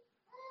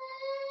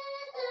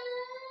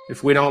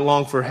 if we don't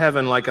long for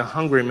heaven like a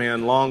hungry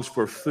man longs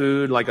for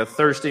food, like a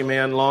thirsty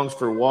man longs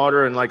for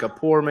water, and like a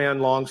poor man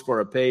longs for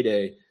a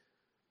payday,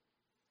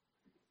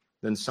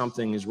 then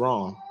something is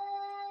wrong.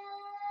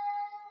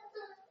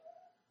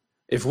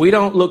 If we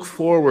don't look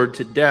forward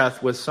to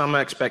death with some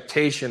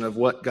expectation of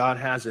what God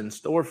has in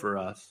store for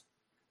us,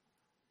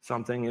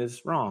 something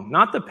is wrong.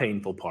 Not the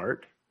painful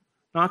part,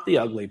 not the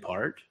ugly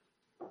part.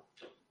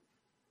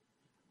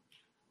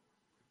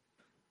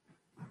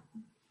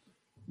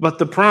 But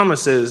the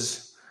promise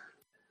is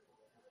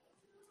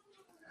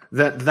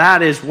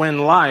that is when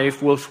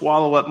life will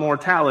swallow up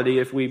mortality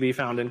if we be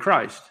found in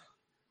Christ.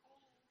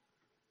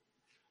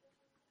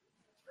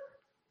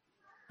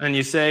 And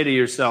you say to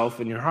yourself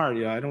in your heart,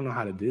 yeah, I don't know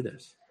how to do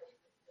this.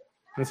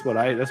 That's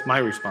my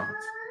response.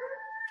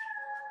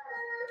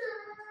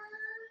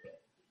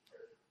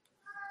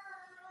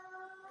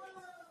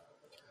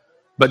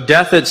 But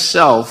death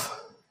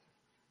itself,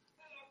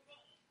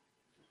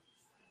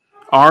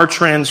 our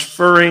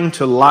transferring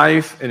to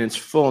life in its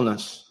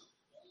fullness,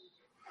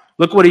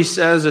 Look what he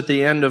says at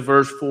the end of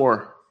verse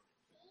 4.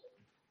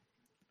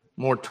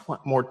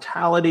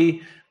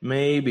 Mortality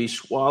may be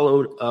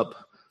swallowed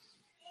up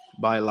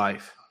by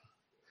life.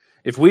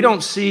 If we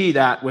don't see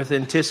that with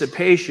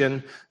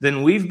anticipation,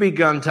 then we've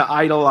begun to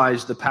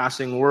idolize the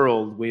passing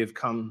world. We have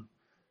come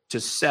to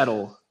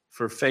settle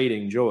for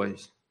fading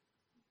joys.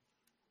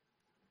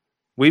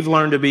 We've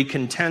learned to be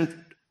content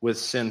with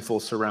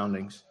sinful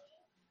surroundings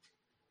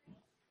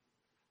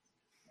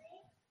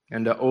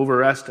and to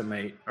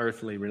overestimate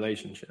earthly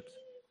relationships.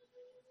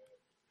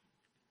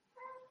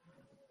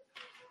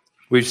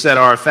 We've set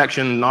our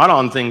affection not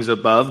on things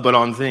above, but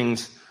on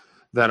things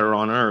that are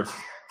on earth.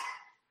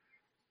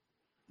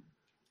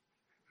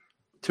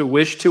 To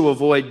wish to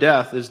avoid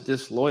death is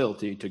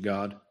disloyalty to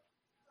God.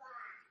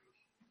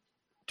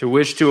 To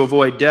wish to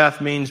avoid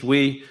death means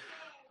we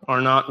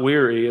are not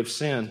weary of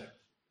sin.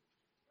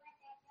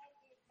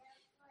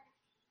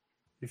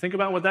 You think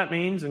about what that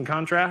means in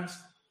contrast?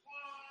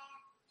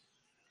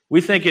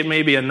 We think it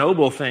may be a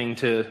noble thing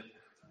to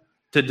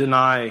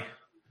deny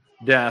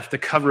death, to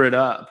cover it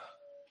up,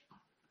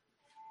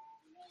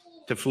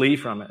 to flee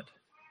from it.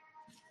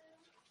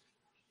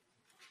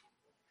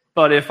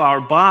 But if our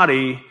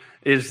body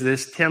is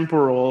this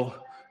temporal,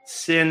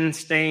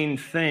 sin-stained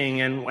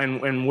thing, and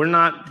we're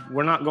not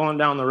going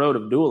down the road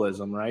of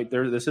dualism, right?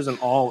 This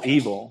isn't all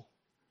evil,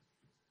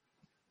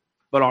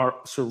 but our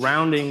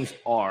surroundings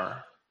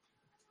are.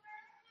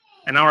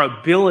 And our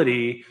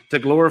ability to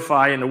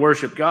glorify and to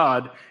worship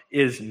God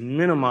is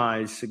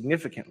minimized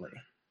significantly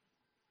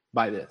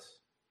by this.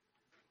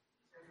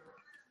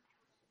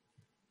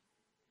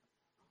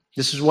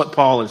 This is what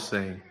Paul is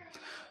saying.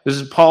 This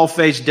is Paul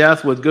faced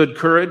death with good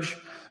courage,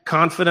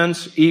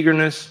 confidence,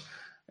 eagerness,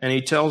 and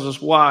he tells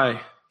us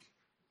why.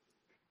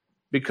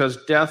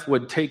 Because death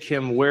would take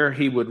him where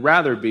he would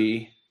rather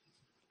be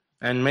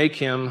and make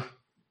him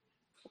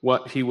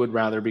what he would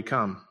rather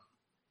become.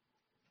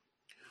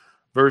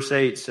 Verse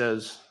 8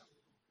 says,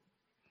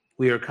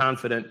 we are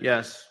confident,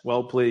 yes,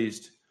 well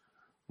pleased,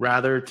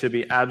 rather to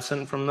be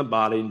absent from the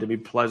body and to be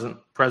present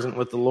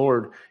with the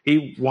Lord.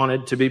 He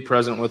wanted to be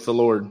present with the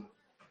Lord.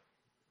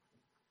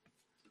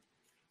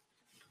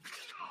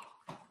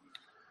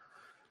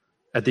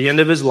 At the end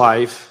of his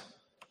life,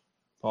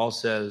 Paul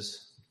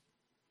says,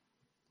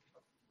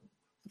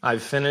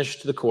 I've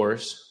finished the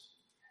course.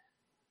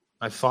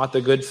 I've fought the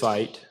good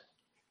fight.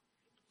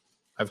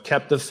 I've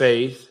kept the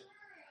faith.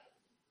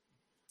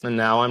 And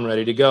now I'm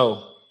ready to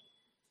go.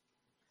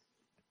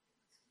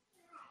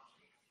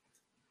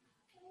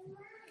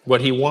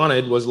 What he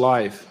wanted was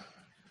life.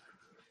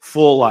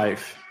 Full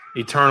life.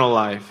 Eternal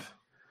life.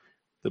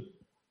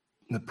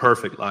 The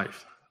perfect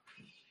life.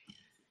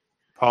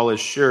 Paul is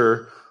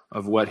sure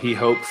of what he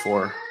hoped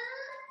for.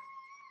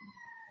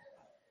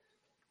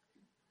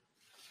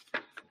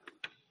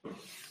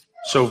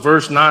 So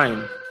verse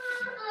 9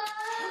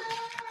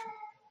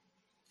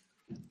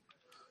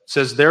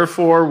 says,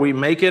 therefore we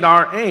make it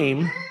our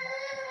aim,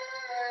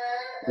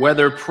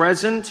 whether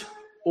present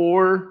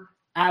or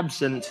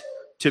absent,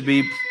 to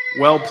be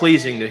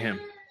well-pleasing to him.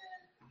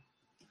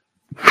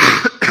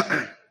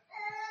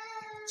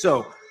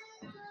 So,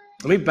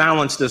 let me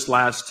balance this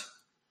last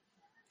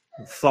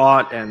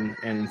thought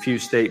and few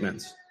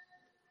statements.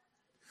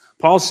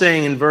 Paul's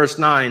saying in verse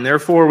 9,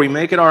 therefore we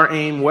make it our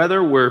aim,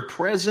 whether we're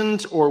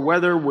present or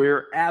whether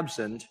we're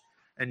absent.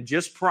 And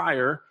just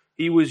prior,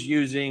 he was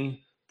using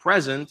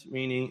present,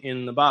 meaning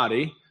in the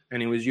body,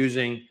 and he was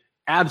using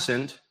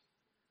absent.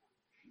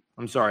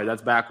 I'm sorry,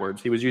 that's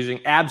backwards. He was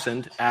using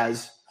absent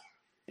as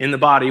in the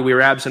body, we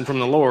were absent from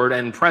the Lord,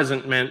 and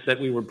present meant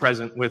that we were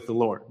present with the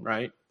Lord,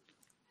 right?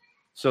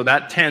 So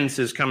that tense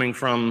is coming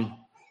from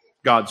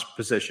God's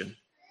position.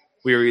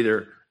 We are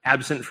either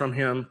absent from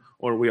him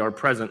or we are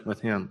present with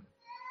him.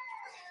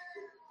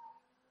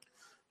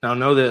 Now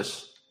know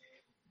this.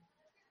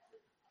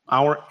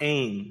 Our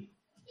aim,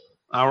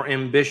 our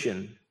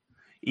ambition,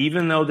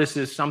 even though this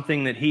is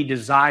something that he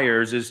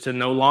desires, is to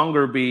no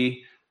longer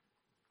be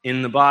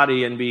in the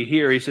body and be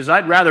here. He says,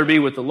 I'd rather be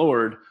with the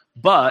Lord,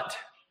 but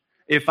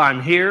if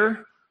I'm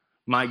here,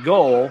 my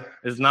goal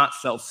is not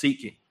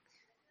self-seeking.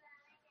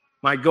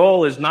 My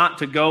goal is not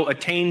to go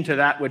attain to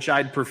that which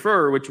I'd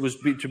prefer, which was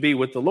to be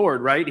with the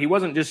Lord, right? He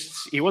wasn't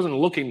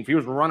looking, he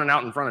was running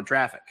out in front of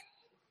traffic,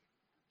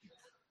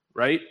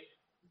 right?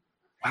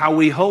 How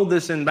we hold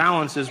this in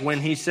balance is when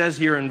he says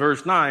here in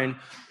verse 9,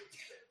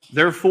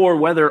 therefore,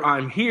 whether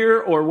I'm here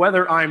or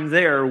whether I'm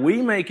there,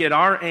 we make it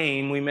our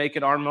aim, we make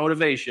it our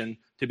motivation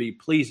to be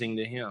pleasing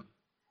to him.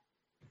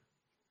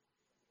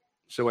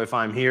 So if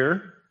I'm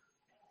here,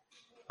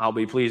 I'll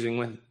be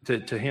pleasing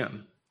to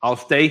him. I'll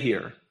stay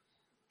here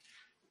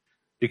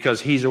because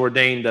he's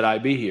ordained that I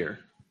be here.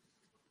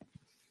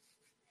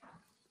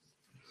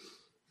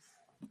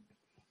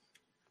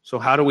 So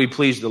how do we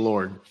please the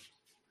Lord?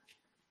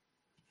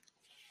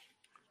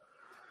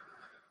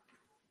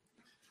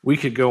 We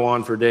could go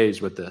on for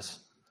days with this.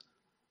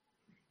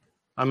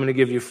 I'm going to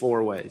give you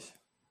 4 ways.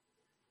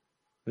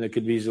 And it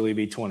could easily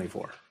be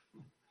 24.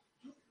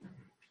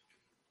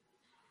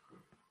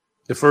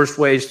 The first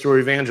way is through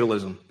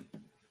evangelism.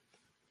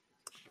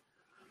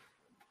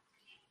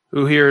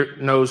 Who here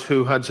knows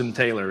who Hudson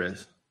Taylor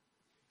is?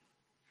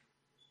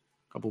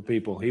 A couple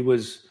people. He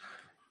was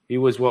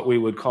what we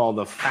would call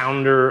the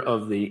founder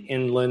of the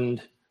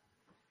inland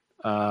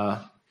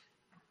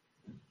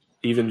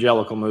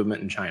evangelical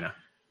movement in China.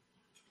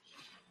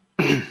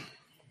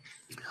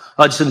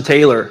 Hudson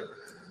Taylor,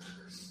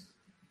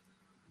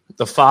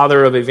 the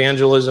father of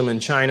evangelism in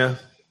China.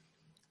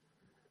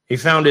 He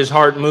found his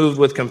heart moved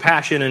with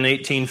compassion in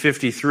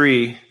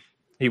 1853.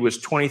 He was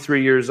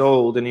 23 years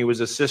old, and he was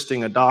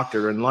assisting a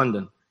doctor in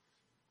London.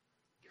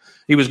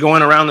 He was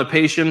going around the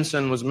patients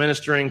and was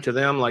ministering to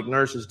them like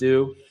nurses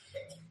do.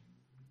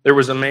 There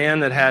was a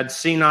man that had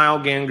senile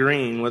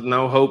gangrene with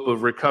no hope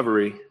of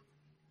recovery.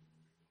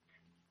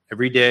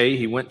 Every day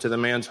he went to the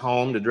man's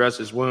home to dress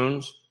his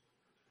wounds.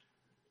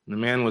 The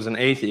man was an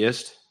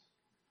atheist.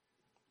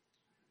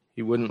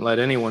 He wouldn't let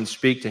anyone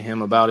speak to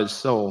him about his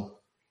soul.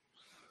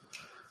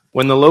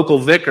 When the local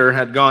vicar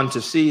had gone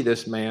to see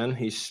this man,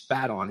 he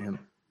spat on him.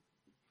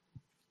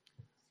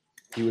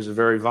 He was a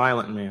very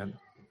violent man.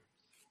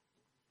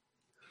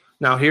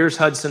 Now here's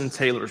Hudson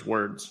Taylor's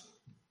words.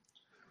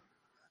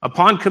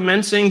 Upon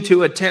commencing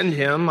to attend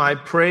him, I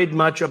prayed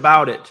much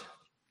about it,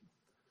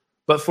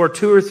 but for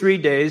 2 or 3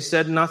 days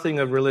said nothing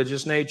of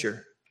religious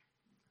nature.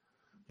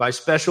 By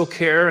special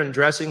care in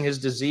dressing his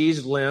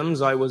diseased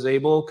limbs, I was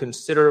able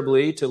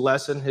considerably to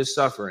lessen his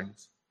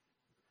sufferings.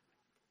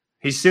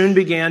 He soon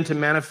began to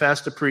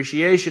manifest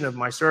appreciation of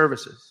my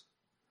services.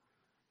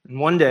 And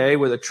one day,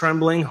 with a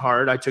trembling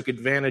heart, I took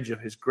advantage of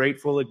his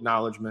grateful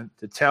acknowledgement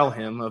to tell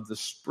him of the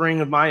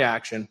spring of my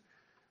action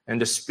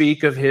and to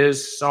speak of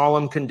his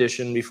solemn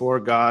condition before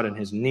God and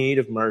his need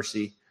of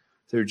mercy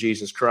through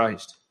Jesus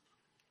Christ.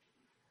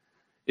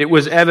 It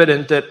was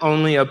evident that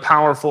only a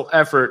powerful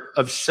effort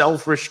of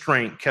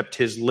self-restraint kept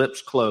his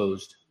lips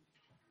closed.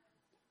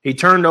 He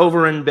turned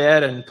over in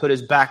bed and put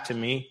his back to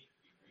me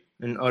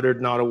and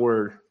uttered not a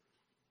word.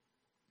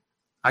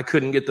 I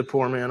couldn't get the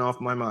poor man off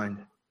my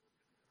mind.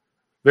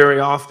 Very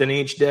often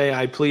each day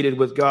I pleaded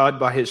with God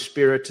by his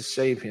Spirit to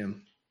save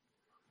him.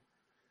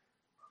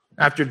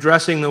 After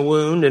dressing the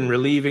wound and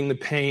relieving the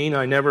pain,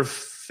 I never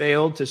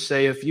failed to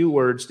say a few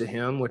words to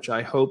him, which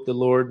I hoped the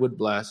Lord would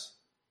bless.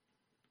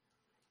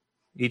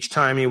 Each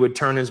time he would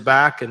turn his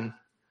back and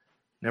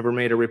never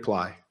made a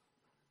reply.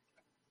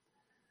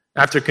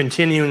 After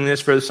continuing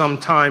this for some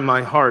time,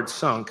 my heart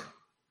sunk.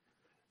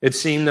 It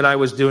seemed that I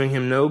was doing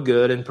him no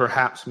good and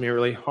perhaps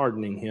merely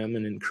hardening him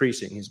and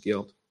increasing his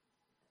guilt.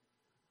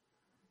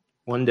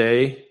 One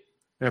day,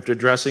 after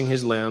dressing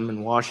his limb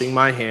and washing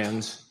my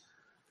hands,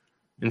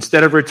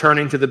 instead of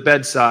returning to the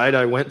bedside,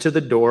 I went to the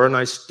door and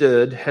I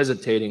stood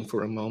hesitating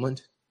for a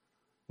moment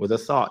with a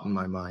thought in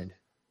my mind.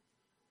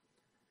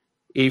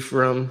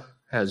 Ephraim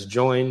has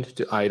joined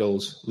to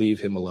idols,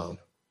 leave him alone.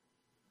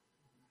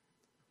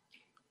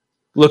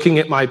 Looking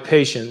at my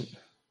patient,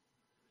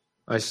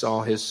 I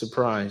saw his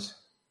surprise,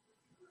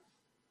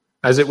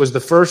 as it was the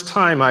first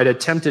time I'd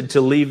attempted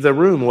to leave the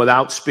room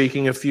without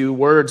speaking a few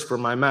words for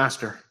my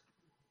master.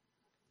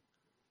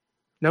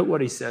 Note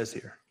what he says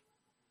here.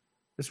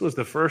 This was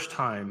the first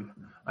time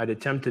I'd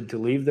attempted to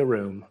leave the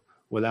room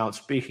without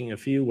speaking a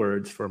few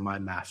words for my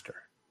master.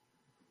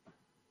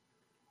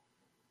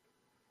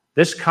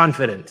 This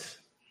confidence,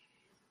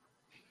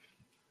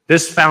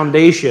 this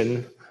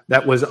foundation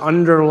that was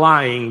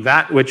underlying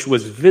that which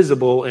was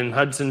visible in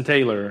Hudson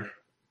Taylor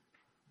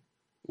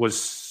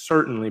was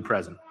certainly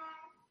present.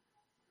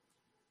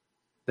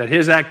 That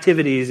his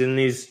activities in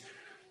these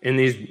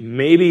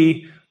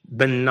maybe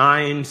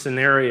benign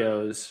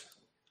scenarios,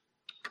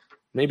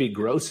 maybe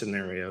gross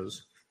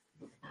scenarios,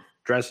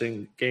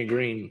 dressing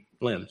gangrene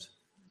limbs,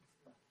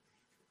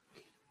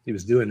 he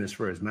was doing this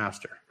for his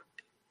master.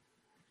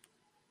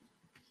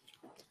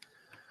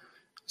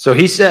 So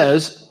he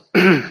says,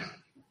 I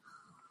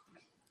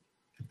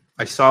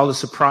saw the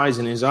surprise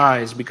in his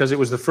eyes because it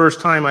was the first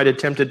time I'd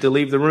attempted to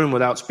leave the room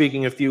without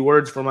speaking a few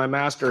words for my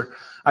master.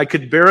 I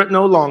could bear it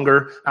no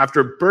longer.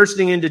 After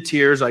bursting into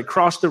tears, I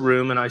crossed the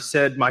room and I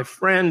said, my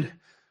friend,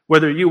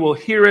 whether you will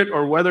hear it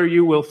or whether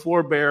you will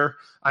forbear,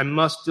 I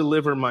must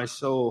deliver my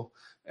soul,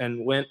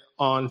 and went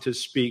on to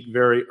speak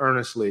very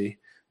earnestly,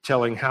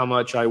 telling how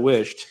much I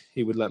wished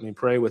he would let me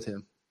pray with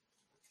him.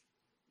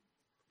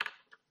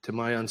 To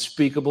my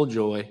unspeakable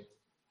joy,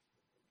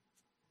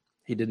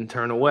 he didn't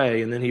turn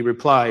away, and then he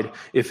replied,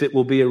 if it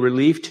will be a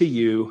relief to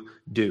you,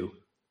 do.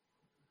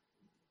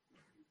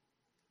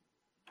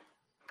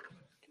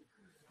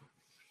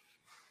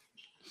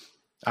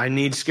 I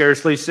need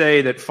scarcely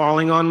say that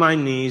falling on my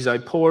knees, I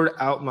poured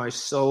out my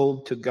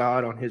soul to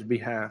God on his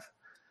behalf.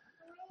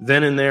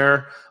 Then and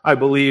there, I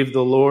believe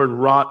the Lord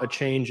wrought a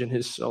change in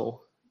his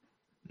soul.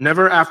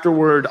 Never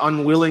afterward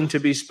unwilling to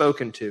be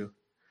spoken to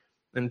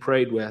and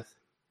prayed with.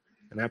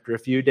 And after a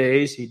few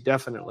days, he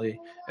definitely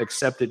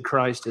accepted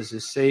Christ as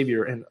his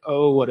Savior. And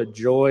oh, what a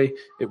joy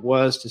it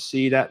was to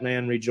see that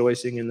man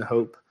rejoicing in the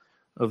hope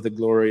of the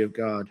glory of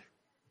God.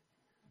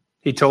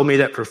 He told me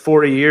that for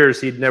 40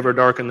 years, he'd never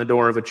darkened the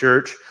door of a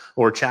church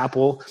or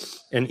chapel.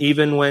 And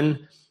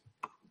even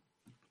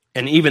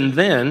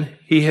then,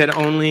 he had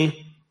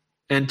only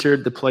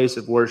entered the place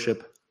of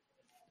worship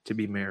to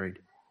be married.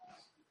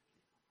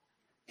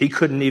 He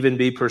couldn't even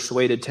be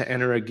persuaded to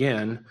enter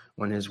again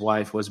when his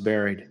wife was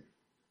buried.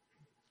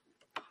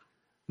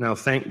 Now,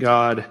 thank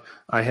God,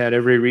 I had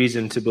every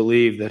reason to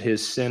believe that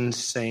his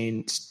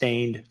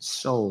sin-stained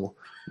soul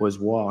was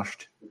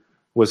washed,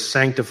 was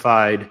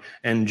sanctified,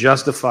 and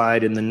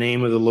justified in the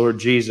name of the Lord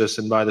Jesus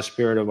and by the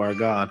Spirit of our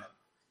God.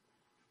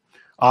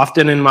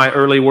 Often in my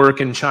early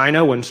work in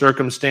China, when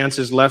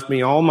circumstances left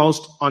me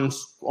almost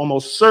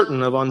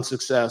certain of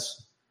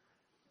unsuccess,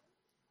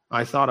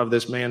 I thought of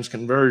this man's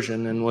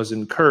conversion and was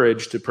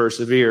encouraged to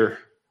persevere,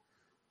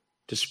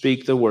 to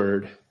speak the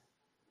word,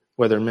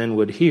 whether men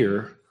would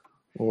hear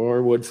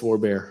or would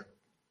forbear.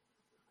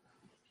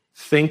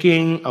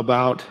 Thinking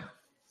about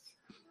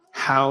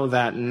how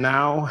that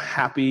now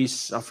happy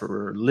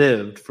sufferer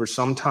lived for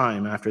some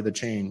time after the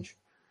change,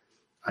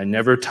 I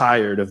never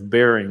tired of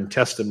bearing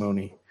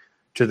testimony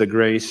to the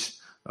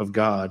grace of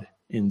God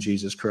in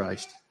Jesus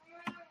Christ.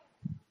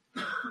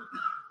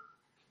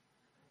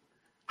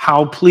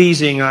 How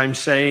pleasing, I'm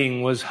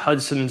saying, was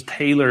Hudson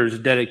Taylor's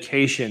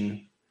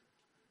dedication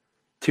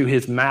to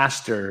his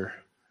master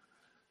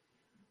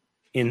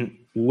in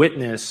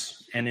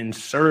witness and in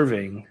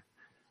serving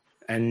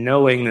and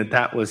knowing that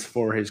that was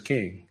for his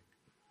king,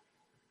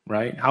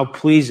 right? How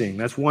pleasing.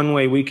 That's one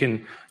way we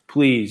can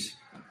please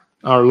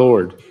our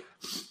Lord.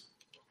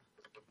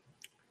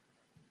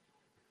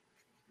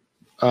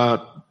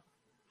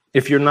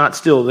 If you're not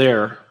still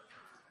there,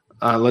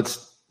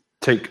 let's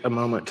take a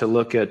moment to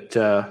look at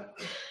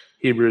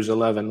Hebrews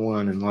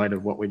 11:1 in light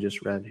of what we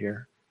just read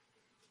here.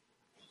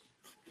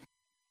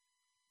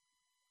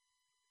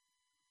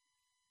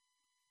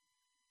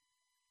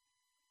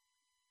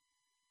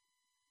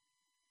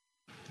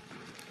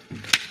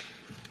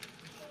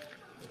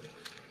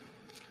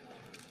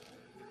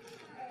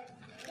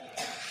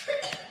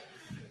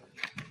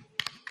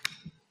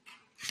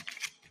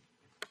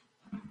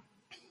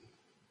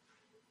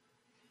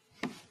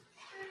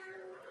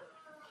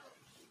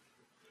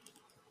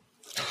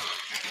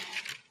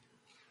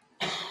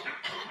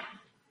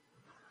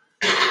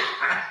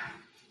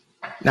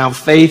 Now,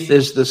 faith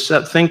is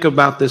think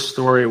about this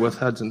story with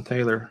Hudson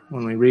Taylor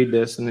when we read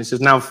this. And he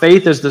says, now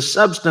faith is the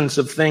substance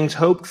of things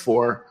hoped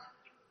for,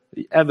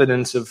 the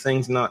evidence of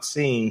things not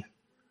seen.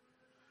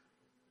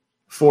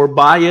 For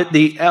by it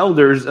the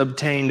elders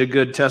obtained a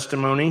good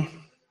testimony.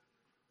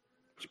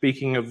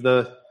 Speaking of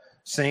the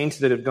saints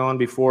that have gone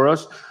before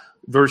us.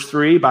 Verse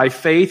 3, by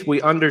faith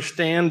we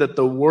understand that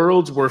the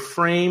worlds were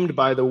framed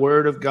by the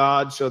word of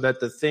God, so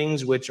that the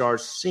things which are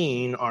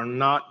seen are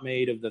not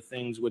made of the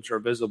things which are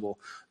visible.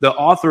 The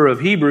author of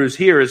Hebrews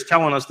here is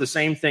telling us the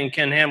same thing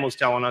Ken Ham was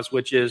telling us,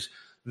 which is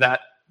that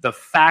the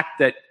fact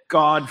that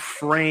God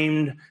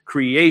framed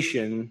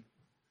creation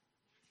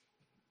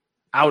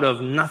out of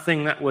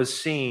nothing that was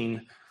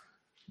seen,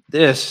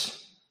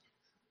 this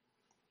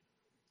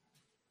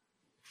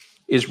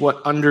is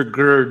what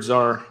undergirds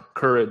our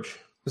courage.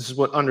 This is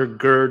what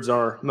undergirds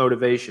our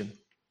motivation.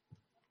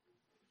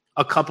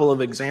 A couple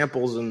of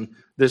examples in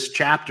this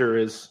chapter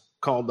is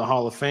called the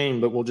Hall of Fame,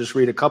 but we'll just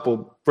read a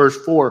couple.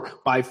 Verse 4,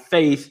 by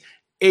faith,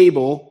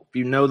 Abel, if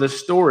you know this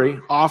story,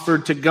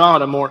 offered to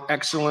God a more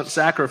excellent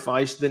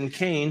sacrifice than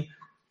Cain,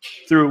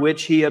 through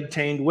which he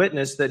obtained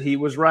witness that he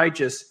was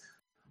righteous.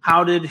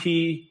 How did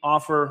he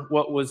offer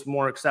what was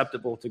more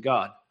acceptable to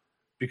God?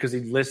 Because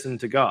he listened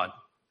to God.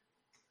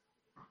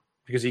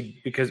 Because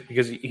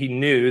he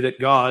knew that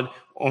God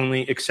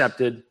only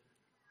accepted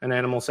an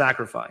animal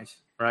sacrifice,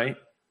 right?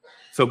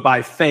 So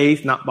by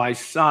faith, not by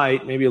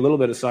sight, maybe a little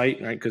bit of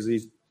sight, right? Because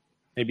he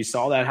maybe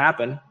saw that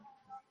happen.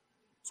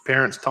 His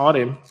parents taught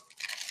him.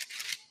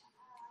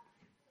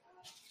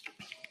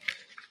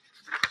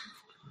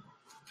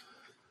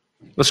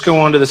 Let's go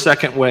on to the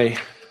second way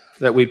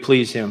that we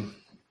please him.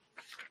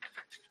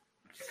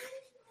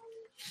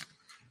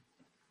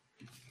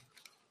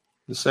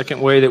 The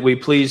second way that we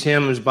please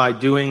him is by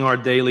doing our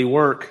daily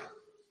work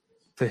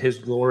to his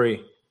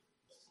glory.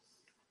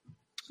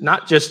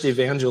 Not just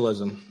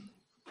evangelism,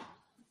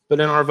 but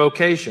in our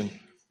vocation.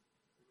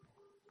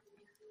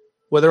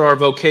 Whether our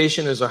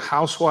vocation is a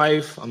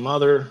housewife, a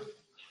mother,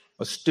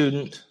 a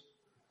student,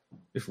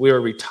 if we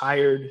are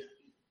retired,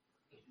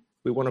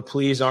 we want to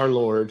please our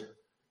Lord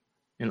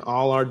in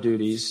all our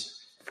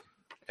duties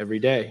every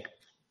day.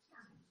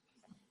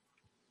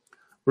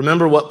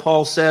 Remember what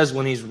Paul says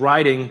when he's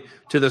writing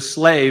to the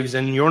slaves,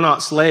 and you're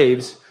not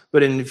slaves,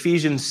 but in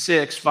Ephesians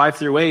 6, 5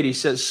 through 8, he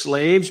says,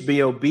 slaves,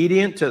 be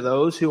obedient to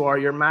those who are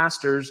your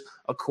masters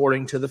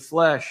according to the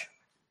flesh,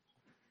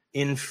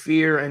 in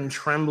fear and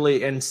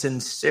trembling and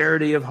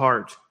sincerity of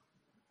heart,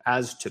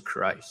 as to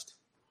Christ.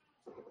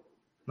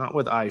 Not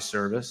with eye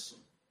service,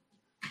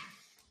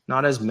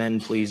 not as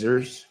men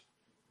pleasers,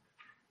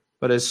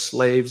 but as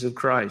slaves of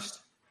Christ,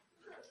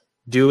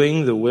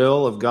 doing the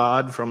will of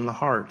God from the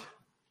heart,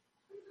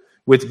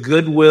 with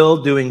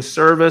goodwill doing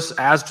service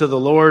as to the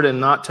Lord and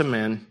not to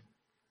men,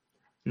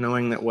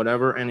 knowing that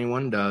whatever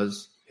anyone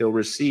does, he'll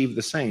receive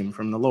the same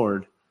from the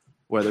Lord,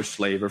 whether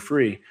slave or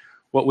free.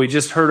 What we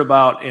just heard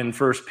about in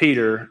 1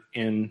 Peter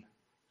in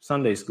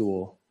Sunday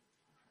school,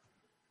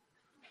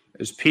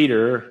 as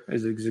Peter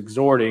is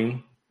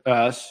exhorting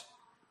us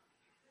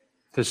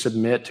to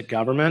submit to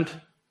government,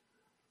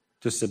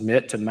 to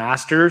submit to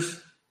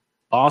masters,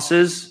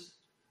 bosses,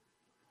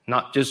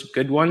 not just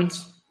good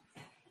ones,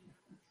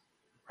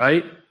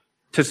 right?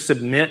 To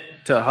submit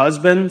to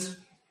husbands.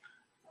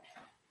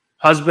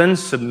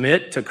 Husbands,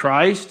 submit to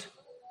Christ.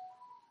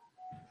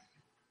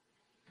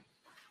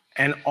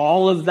 And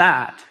all of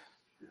that,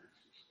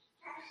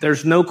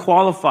 there's no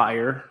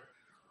qualifier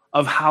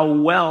of how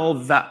well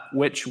that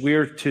which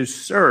we're to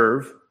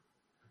serve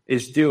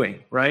is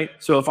doing, right?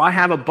 So if I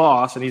have a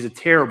boss and he's a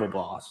terrible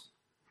boss,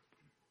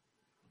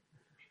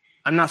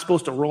 I'm not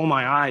supposed to roll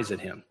my eyes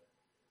at him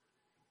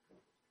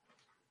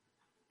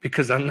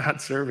because I'm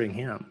not serving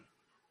him.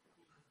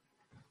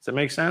 Does that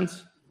make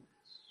sense?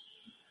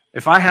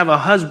 If I have a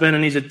husband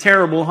and he's a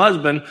terrible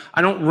husband,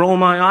 I don't roll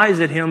my eyes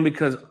at him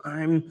because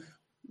I'm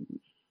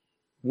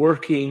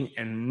working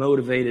and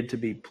motivated to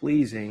be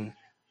pleasing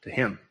to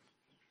him,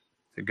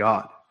 to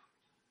God,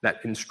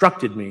 that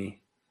instructed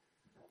me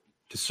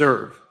to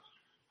serve.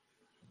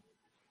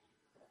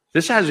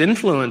 This has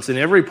influence in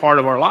every part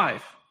of our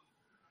life.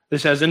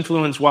 This has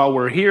influence while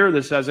we're here.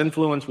 This has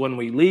influence when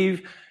we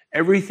leave.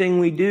 Everything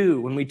we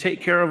do, when we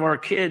take care of our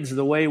kids,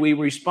 the way we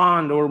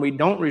respond or we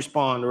don't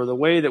respond, or the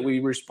way that we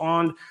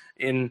respond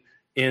in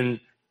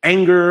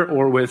anger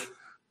or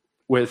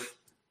with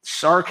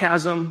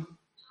sarcasm,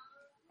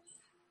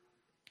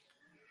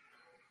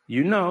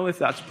 you know if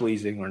that's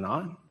pleasing or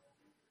not.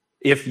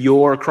 If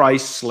you're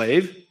Christ's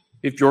slave,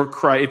 if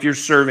you're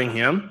serving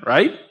him,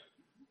 right?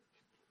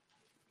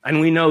 And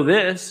we know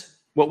this,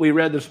 what we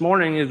read this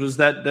morning was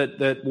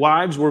that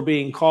wives were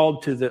being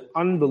called to the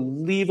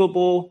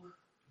unbelievable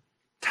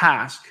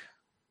task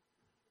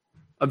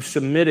of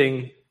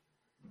submitting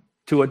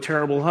to a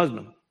terrible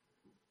husband.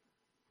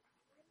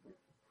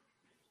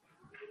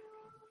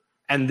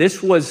 And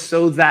this was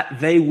so that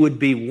they would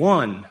be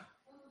won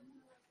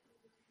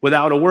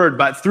without a word,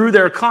 but through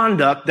their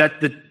conduct, that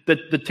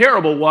the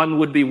terrible one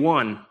would be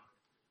won.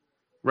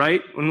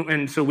 Right?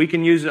 And so we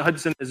can use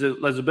Hudson as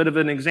a bit of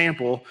an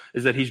example,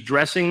 is that he's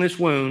dressing this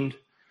wound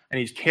and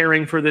he's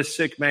caring for this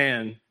sick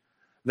man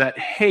that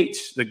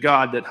hates the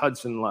God that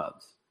Hudson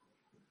loves.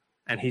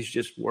 And he's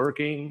just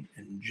working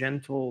and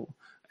gentle,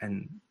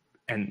 and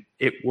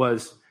it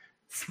was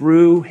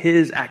through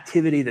his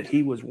activity that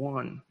he was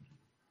won.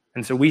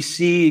 And so we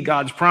see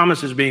God's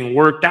promises being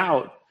worked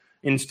out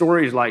in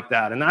stories like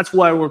that. And that's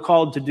why we're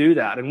called to do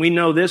that. And we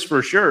know this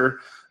for sure,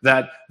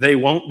 that they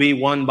won't be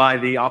won by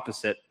the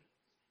opposite.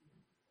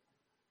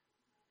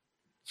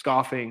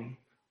 Scoffing,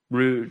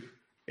 rude,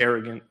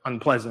 arrogant,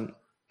 unpleasant,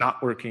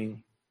 not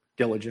working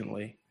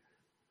diligently.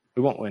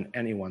 We won't win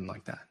anyone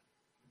like that,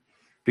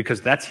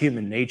 because that's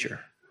human nature.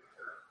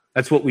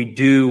 That's what we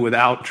do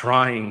without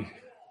trying,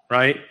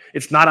 right?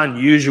 It's not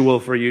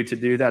unusual for you to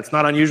do that. It's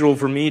not unusual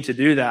for me to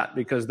do that,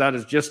 because that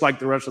is just like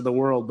the rest of the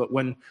world. But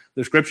when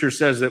the scripture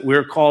says that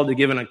we're called to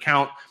give an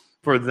account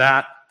for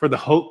that, for the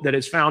hope that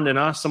is found in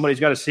us,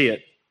 somebody's got to see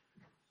it.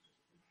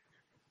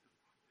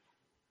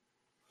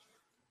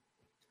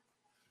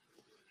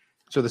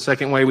 So the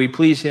second way we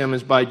please him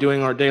is by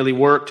doing our daily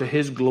work to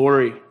his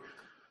glory,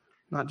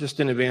 not just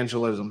in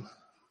evangelism.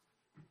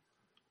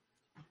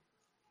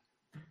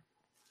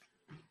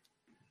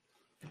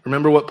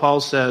 Remember what Paul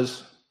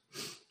says.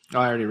 Oh,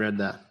 I already read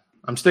that.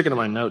 I'm sticking to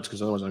my notes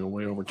because otherwise I go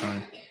way over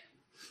time.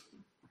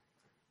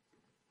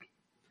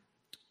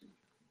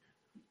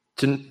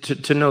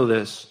 To know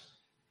this,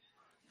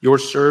 you're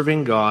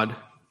serving God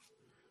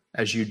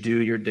as you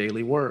do your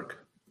daily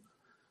work,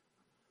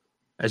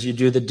 as you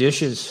do the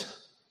dishes,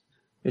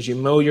 as you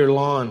mow your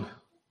lawn,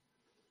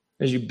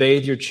 as you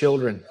bathe your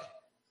children.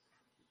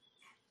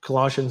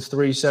 Colossians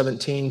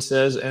 3:17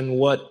 says, "And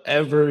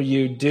whatever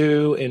you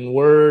do in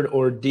word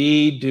or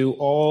deed, do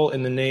all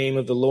in the name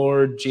of the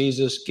Lord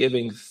Jesus,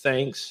 giving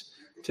thanks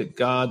to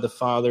God the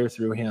Father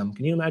through him."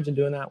 Can you imagine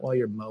doing that while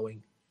you're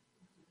mowing?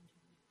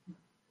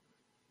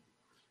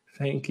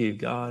 Thank you,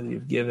 God,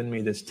 you've given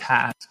me this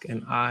task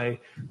and I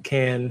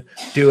can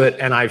do it.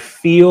 And I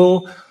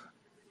feel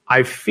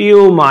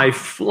my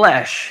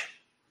flesh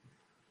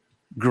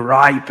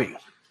griping.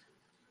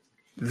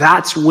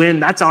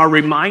 That's our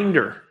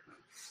reminder.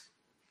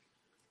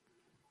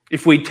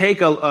 If we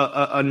take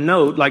a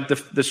note, like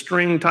the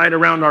string tied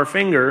around our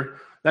finger,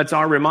 that's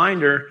our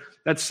reminder.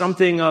 That's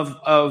something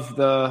of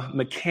the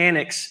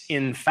mechanics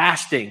in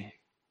fasting,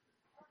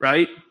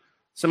 right?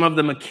 Some of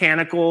the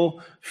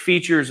mechanical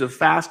features of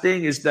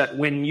fasting is that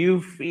when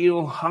you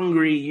feel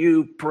hungry,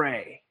 you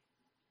pray.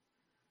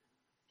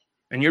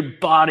 And your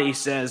body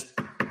says,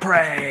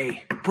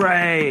 pray,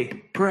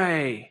 pray,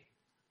 pray.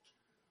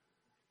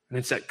 And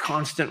it's that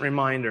constant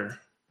reminder.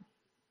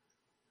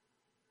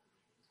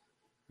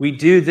 We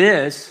do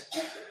this,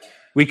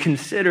 we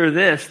consider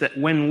this, that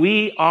when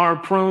we are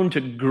prone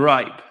to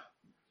gripe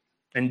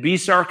and be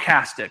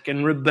sarcastic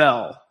and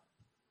rebel,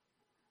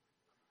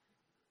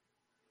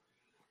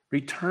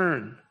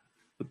 return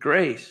with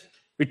grace,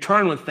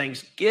 return with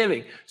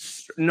thanksgiving,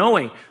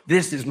 knowing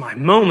this is my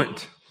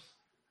moment.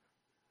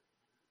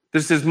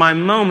 This is my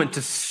moment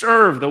to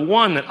serve the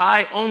one that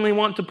I only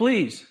want to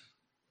please.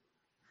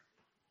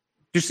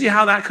 Do you see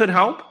how that could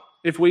help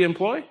if we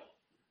employ?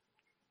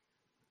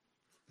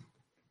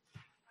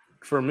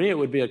 For me, it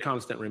would be a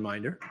constant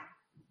reminder.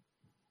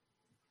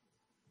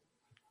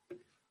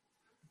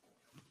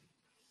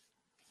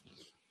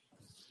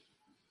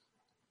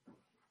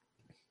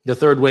 The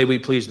third way we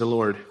please the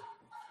Lord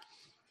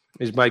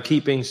is by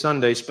keeping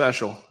Sunday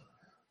special.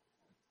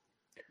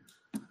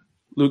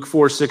 Luke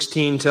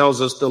 4:16 tells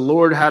us the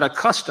Lord had a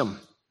custom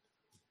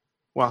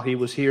while he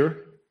was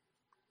here.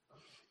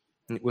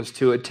 It was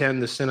to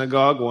attend the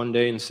synagogue one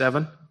day in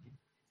 7.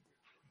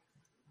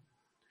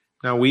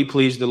 Now we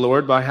please the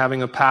Lord by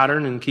having a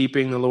pattern in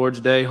keeping the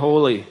Lord's day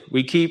holy.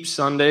 We keep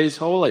Sundays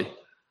holy,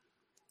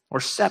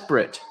 or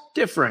separate,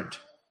 different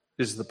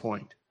is the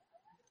point.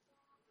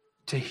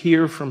 To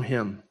hear from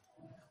him,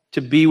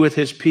 to be with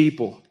his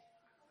people,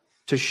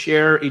 to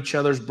share each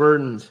other's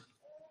burdens,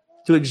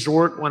 to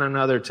exhort one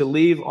another, to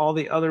leave all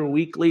the other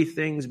weekly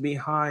things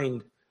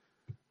behind.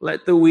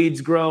 Let the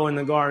weeds grow in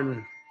the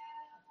garden.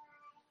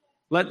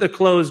 Let the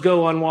clothes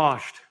go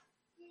unwashed.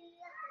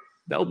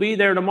 They'll be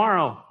there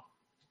tomorrow.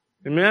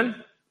 Amen?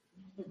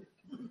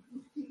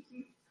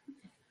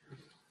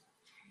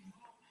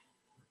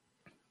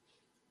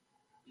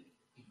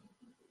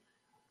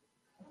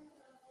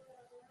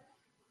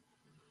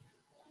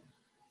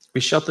 We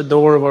shut the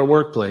door of our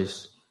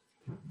workplace.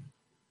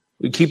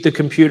 We keep the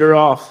computer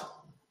off.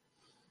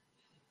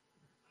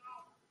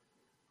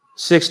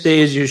 6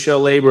 days you shall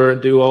labor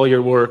and do all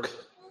your work.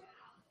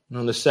 And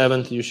on the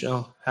 7th you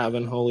shall have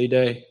an holy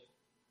day.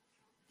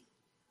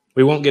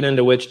 We won't get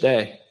into which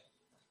day.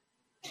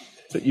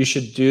 But you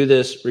should do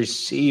this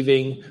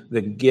receiving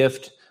the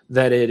gift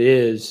that it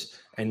is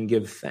and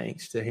give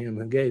thanks to him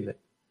who gave it.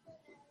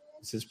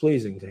 This is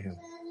pleasing to him.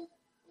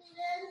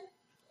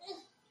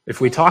 If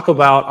we talk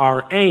about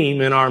our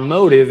aim and our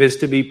motive is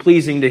to be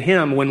pleasing to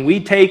him, when we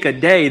take a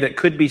day that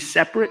could be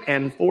separate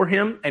and for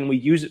him and we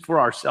use it for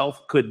ourselves,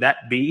 could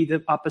that be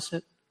the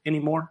opposite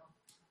anymore?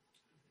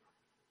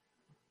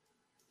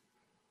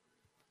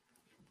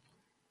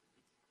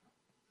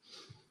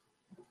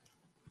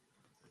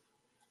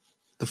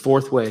 The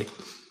fourth way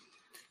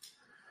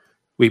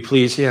we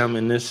please him,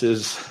 and this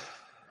is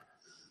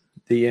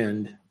the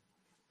end.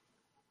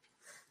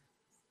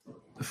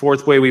 The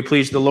fourth way we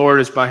please the Lord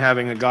is by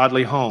having a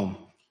godly home.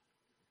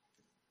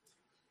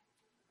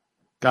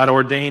 God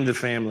ordained the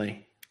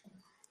family.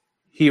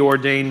 He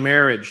ordained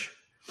marriage.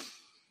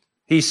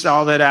 He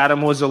saw that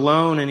Adam was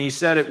alone and he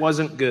said it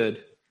wasn't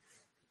good.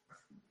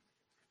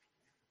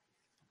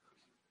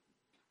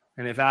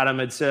 And if Adam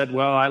had said,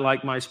 well, I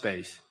like my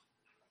space.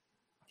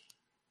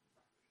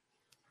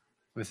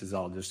 This is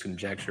all just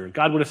conjecture.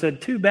 God would have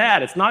said, too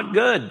bad, it's not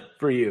good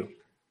for you.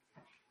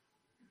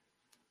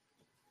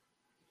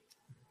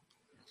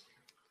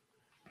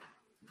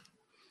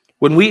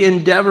 When we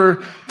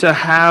endeavor to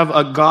have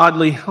a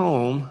godly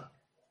home,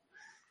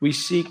 we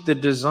seek the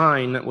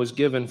design that was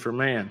given for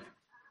man.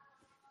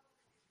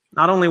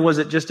 Not only was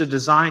it just a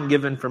design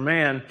given for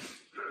man,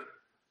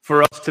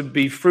 for us to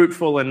be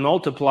fruitful and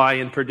multiply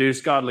and produce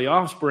godly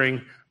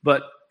offspring,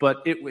 but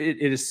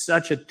it is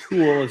such a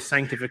tool of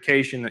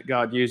sanctification that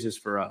God uses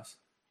for us.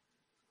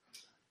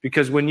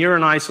 Because when you're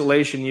in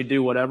isolation, you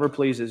do whatever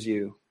pleases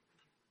you.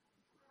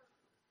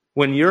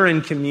 When you're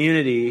in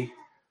community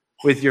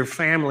with your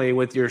family,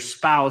 with your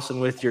spouse,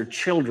 and with your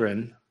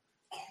children,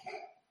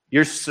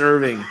 you're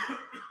serving.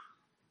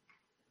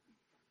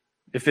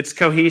 If it's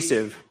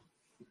cohesive,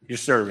 you're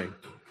serving.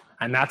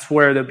 And that's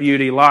where the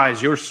beauty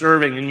lies. You're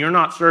serving, and you're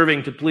not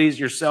serving to please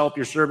yourself.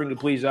 You're serving to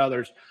please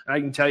others. And I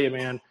can tell you,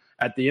 man,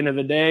 at the end of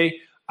the day,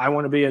 I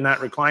want to be in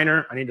that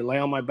recliner. I need to lay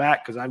on my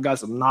back because I've got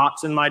some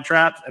knots in my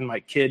traps, and my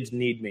kids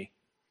need me.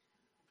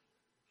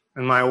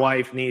 And my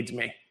wife needs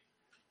me.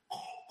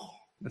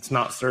 It's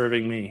not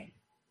serving me.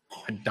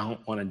 I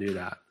don't want to do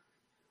that.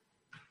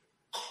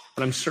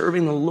 But I'm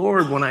serving the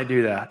Lord when I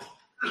do that.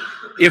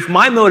 If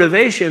my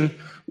motivation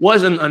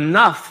wasn't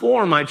enough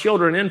for my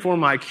children and for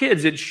my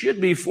kids, it should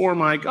be for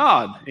my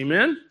God.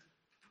 Amen?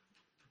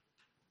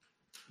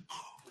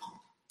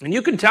 And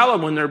you can tell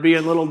them when they're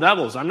being little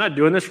devils, I'm not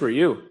doing this for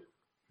you.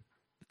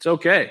 It's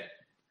okay.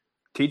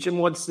 Teach them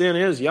what sin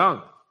is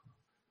young.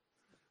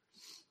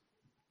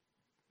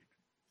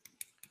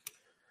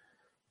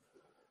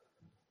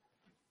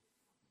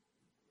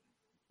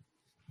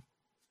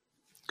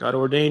 God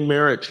ordained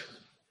marriage.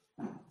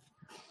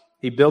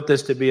 He built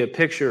this to be a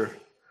picture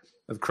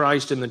of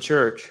Christ in the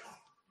church.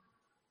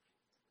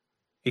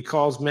 He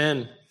calls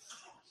men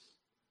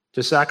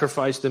to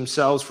sacrifice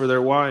themselves for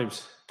their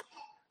wives,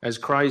 as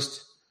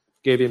Christ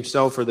gave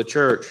himself for the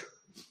church.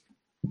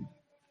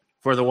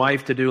 For the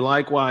wife to do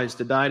likewise,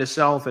 to die to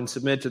self and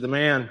submit to the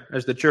man,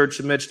 as the church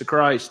submits to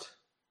Christ.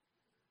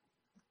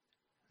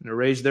 And to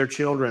raise their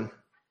children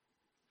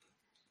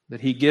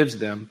that he gives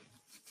them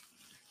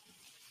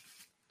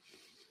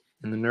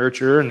in the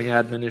nurture and the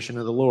admonition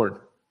of the Lord.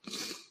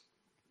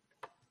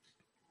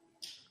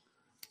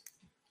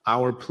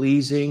 Our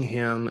pleasing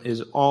him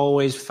is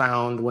always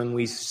found when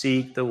we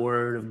seek the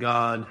word of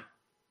God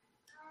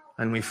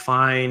and we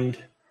find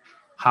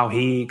how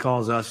he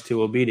calls us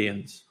to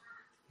obedience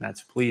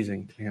that's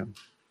pleasing to him.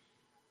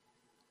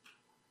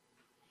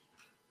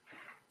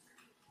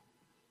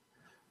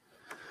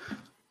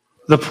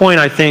 The point,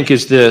 I think,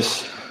 is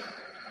this: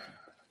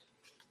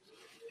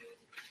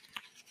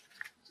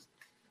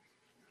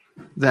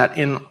 that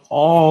in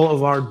all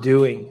of our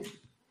doing,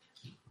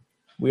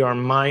 we are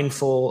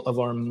mindful of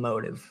our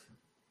motive.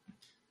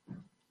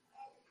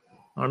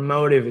 Our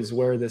motive is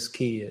where this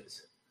key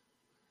is.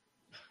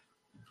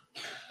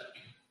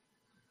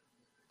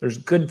 There's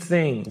good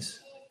things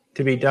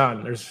to be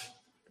done. There's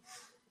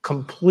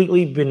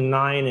completely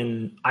benign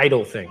and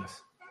idle things,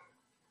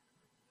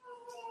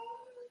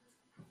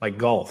 like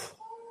golf.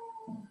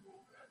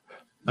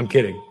 I'm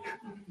kidding.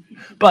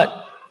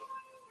 But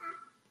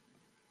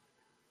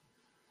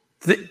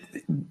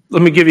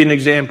let me give you an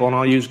example, and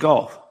I'll use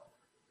golf.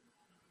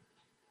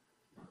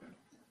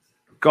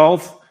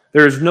 Golf,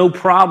 there's no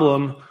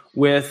problem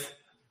with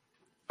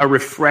a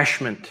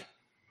refreshment,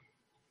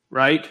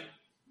 right?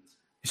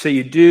 You say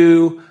you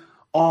do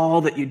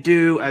all that you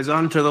do as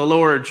unto the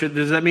Lord.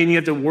 Does that mean you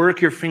have to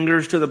work your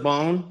fingers to the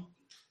bone?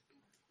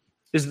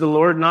 Is the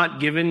Lord not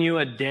giving you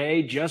a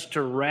day just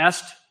to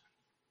rest?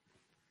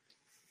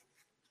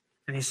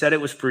 And he said it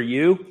was for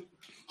you.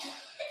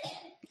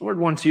 The Lord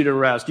wants you to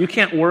rest. You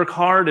can't work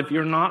hard if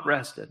you're not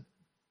rested.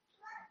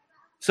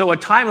 So a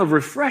time of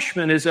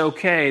refreshment is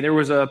okay. There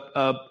was a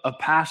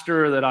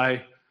pastor that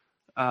I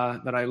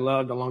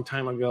loved a long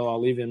time ago.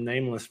 I'll leave him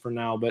nameless for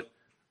now, but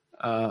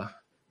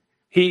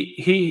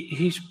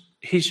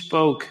he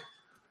spoke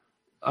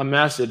a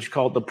message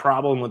called "The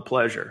Problem with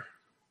Pleasure."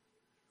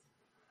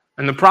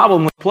 And the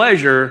problem with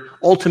pleasure,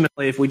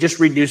 ultimately, if we just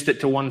reduced it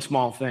to one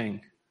small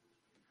thing,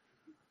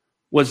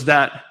 was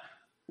that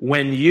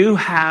when you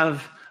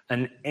have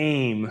an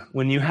aim,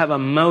 when you have a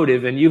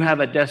motive and you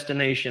have a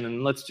destination,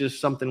 and let's just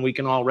something we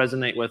can all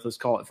resonate with, let's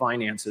call it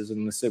finances.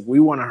 And let's say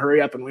we want to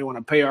hurry up and we want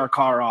to pay our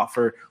car off,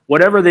 or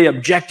whatever the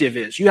objective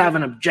is. You have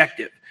an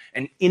objective,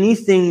 and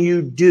anything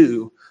you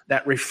do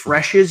that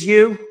refreshes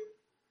you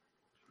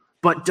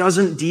but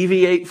doesn't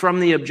deviate from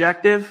the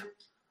objective,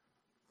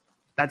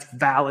 that's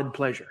valid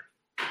pleasure.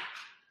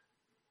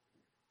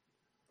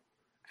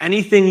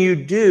 Anything you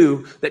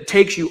do that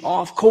takes you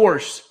off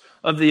course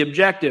of the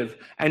objective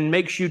and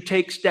makes you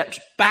take steps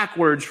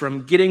backwards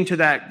from getting to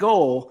that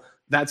goal,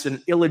 that's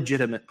an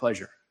illegitimate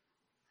pleasure.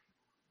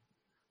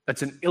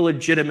 That's an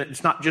illegitimate,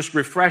 it's not just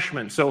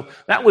refreshment. So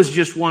that was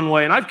just one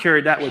way, and I've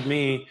carried that with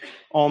me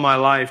all my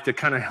life to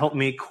kind of help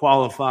me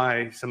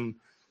qualify some,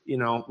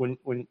 when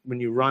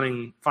you're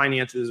running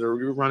finances, or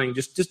you're running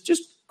just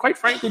quite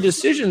frankly,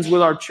 decisions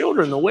with our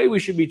children, the way we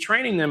should be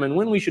training them and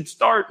when we should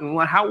start and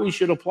how we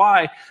should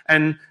apply.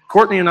 And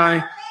Courtney and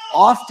I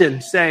often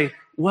say,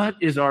 what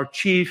is our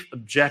chief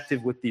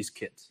objective with these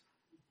kids?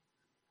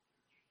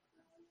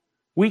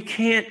 We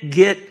can't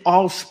get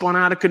all spun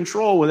out of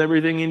control with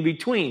everything in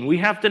between. We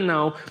have to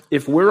know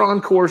if we're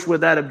on course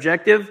with that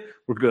objective,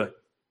 we're good.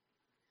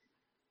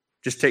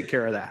 Just take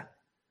care of that.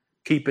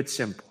 Keep it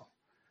simple.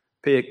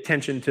 Pay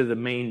attention to the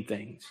main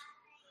things.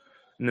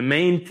 And the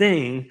main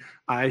thing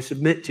I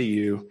submit to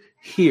you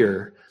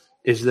here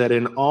is that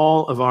in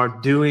all of our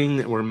doing,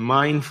 that we're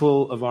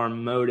mindful of our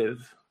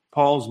motive.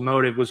 Paul's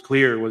motive was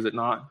clear, was it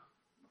not?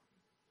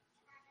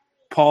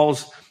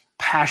 Paul's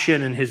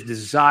passion and his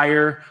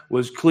desire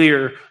was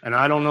clear. And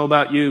I don't know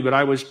about you, but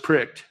I was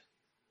pricked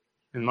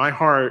in my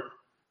heart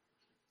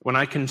when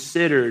I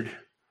considered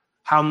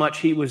how much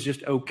he was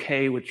just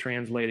okay with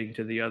translating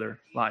to the other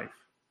life.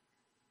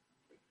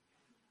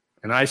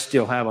 And I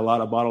still have a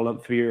lot of bottled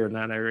up fear in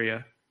that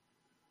area.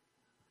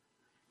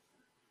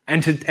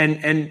 And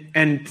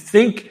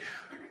think,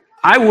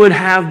 I would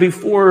have,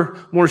 before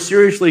more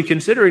seriously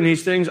considering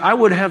these things, I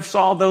would have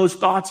saw those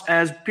thoughts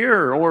as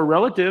pure or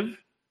relative,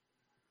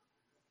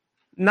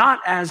 not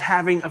as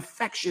having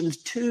affections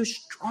too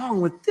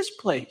strong with this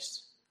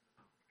place.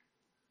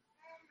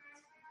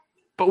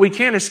 But we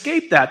can't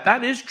escape that.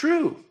 That is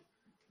true.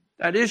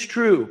 That is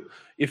true.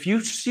 If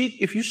you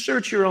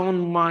search your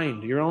own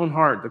mind, your own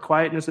heart, the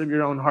quietness of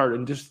your own heart,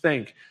 and just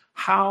think,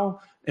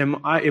 how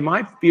am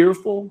I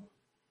fearful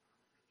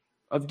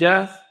of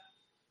death?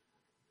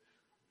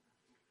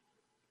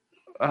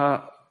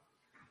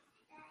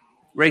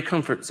 Ray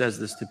Comfort says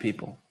this to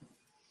people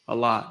a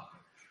lot.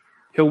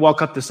 He'll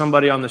walk up to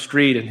somebody on the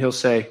street and he'll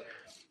say,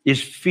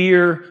 is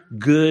fear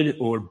good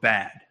or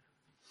bad?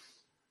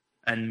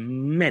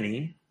 And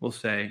many will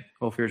say,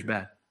 oh, fear's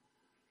bad.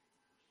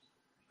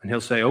 And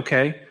he'll say,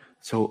 okay,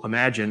 so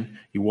imagine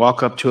you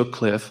walk up to a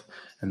cliff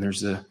and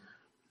there's a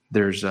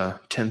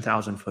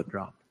 10,000-foot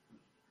drop.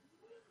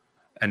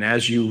 And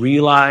as you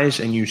realize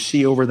and you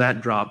see over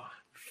that drop,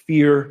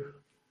 fear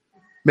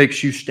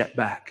makes you step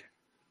back.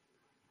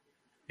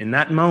 In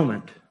that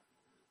moment,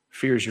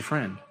 fear is your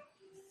friend,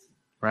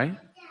 right?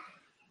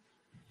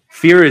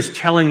 Fear is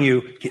telling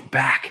you, get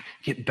back,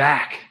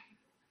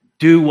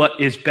 do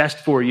what is best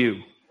for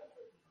you,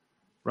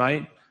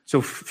 right?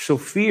 So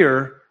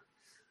fear,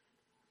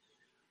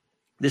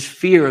 this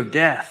fear of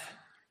death,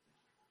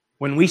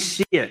 when we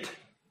see it,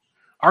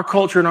 Our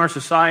culture and our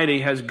society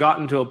has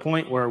gotten to a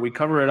point where we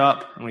cover it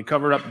up, and we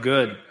cover it up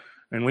good,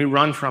 and we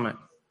run from it.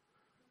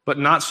 But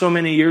not so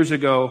many years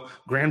ago,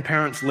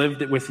 grandparents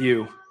lived it with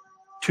you.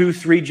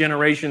 2-3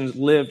 generations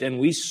lived, and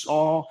we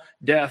saw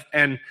death.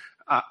 And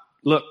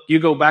look, you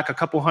go back a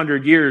couple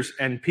hundred years,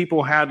 and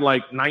people had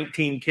like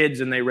 19 kids,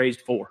 and they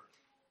raised 4.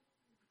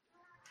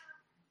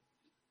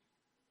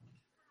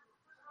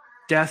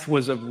 Death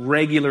was a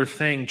regular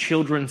thing.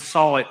 Children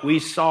saw it. We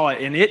saw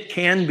it. And it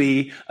can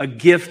be a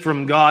gift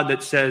from God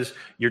that says,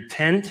 your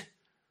tent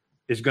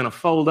is going to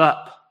fold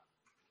up.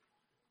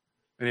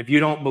 And if you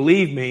don't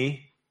believe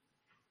me,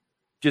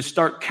 just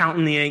start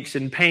counting the aches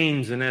and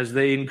pains. And as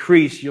they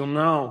increase, you'll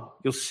know.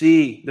 You'll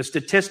see. The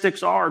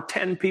statistics are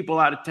 10 people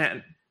out of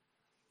 10.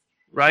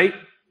 Right?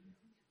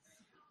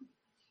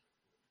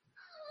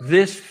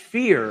 This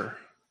fear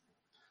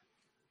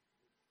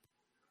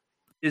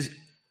is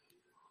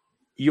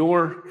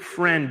your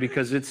friend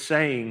because it's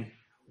saying,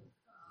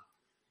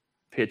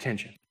 pay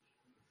attention.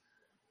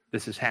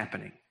 This is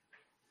happening.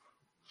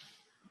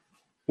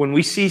 When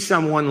we see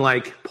someone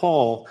like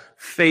Paul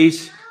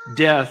face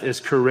death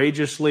as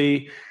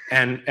courageously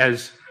and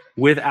as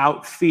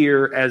without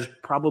fear as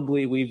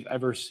probably we've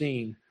ever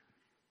seen,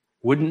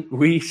 wouldn't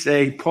we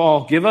say,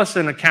 Paul, give us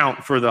an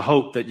account for the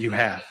hope that you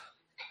have?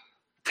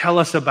 Tell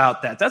us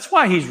about that. That's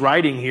why he's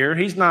writing here.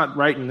 He's not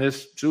writing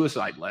this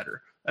suicide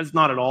letter. That's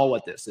not at all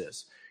what this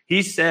is.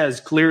 He says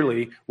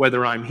clearly,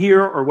 whether I'm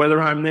here or whether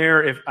I'm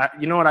there,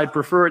 you know what, I'd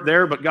prefer it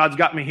there, but God's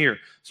got me here.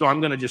 So I'm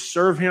going to just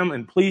serve him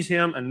and please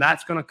him, and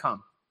that's going to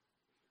come.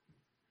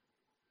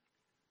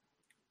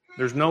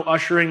 There's no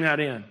ushering that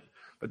in.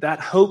 But that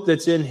hope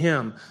that's in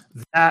him,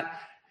 that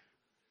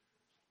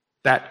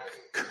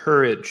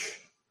courage,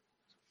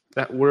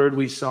 that word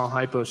we saw,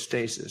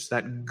 hypostasis,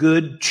 that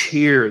good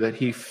cheer that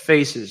he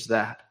faces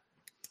that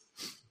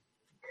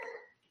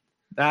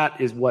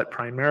is what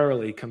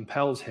primarily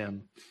compels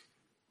him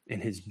in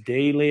his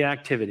daily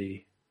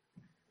activity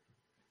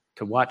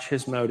to watch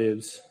his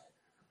motives,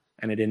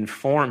 and it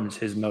informs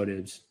his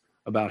motives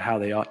about how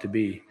they ought to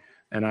be.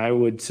 And I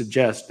would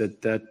suggest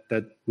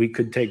that we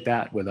could take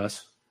that with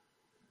us,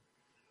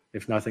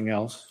 if nothing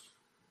else.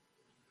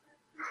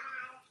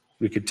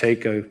 We could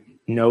take a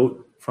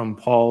note from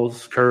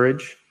Paul's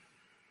courage.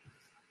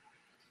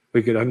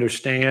 We could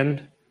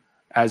understand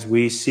as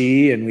we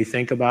see and we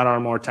think about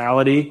our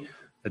mortality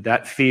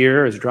that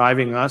fear is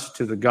driving us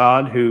to the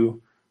God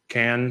who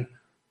can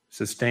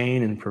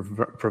sustain and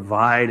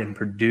provide and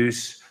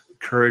produce the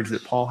courage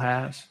that Paul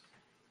has.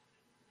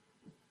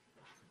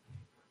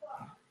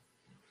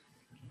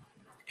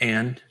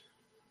 And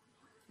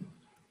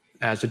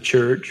as a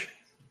church,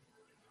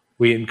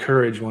 we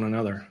encourage one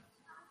another.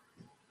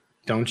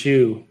 Don't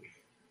you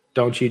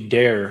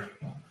dare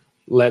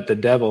let the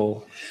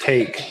devil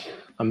take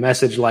a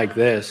message like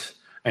this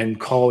and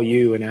call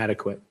you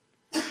inadequate.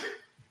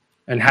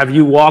 And have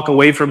you walk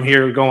away from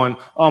here going,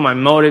 oh, my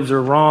motives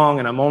are wrong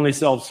and I'm only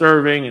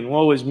self-serving and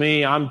woe is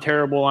me, I'm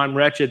terrible, I'm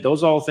wretched.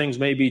 Those all things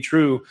may be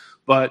true,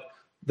 but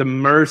the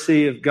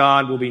mercy of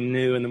God will be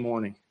new in the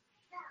morning.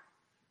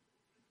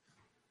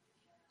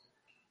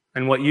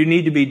 And what you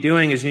need to be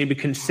doing is you need to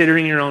be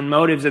considering your own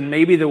motives, and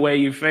maybe the way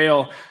you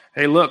fail,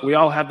 hey, look, we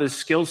all have this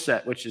skill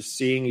set, which is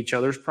seeing each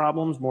other's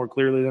problems more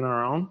clearly than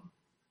our own.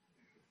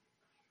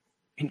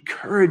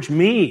 Encourage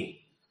me.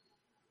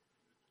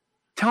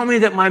 Tell me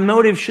that my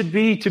motive should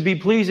be to be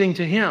pleasing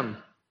to him.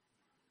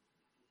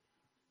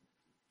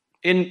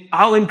 And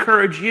I'll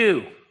encourage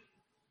you.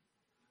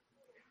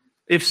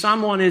 If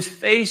someone is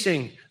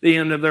facing the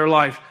end of their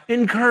life,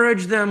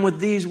 encourage them with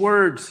these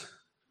words.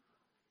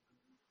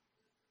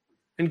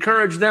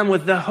 Encourage them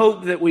with the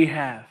hope that we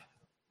have.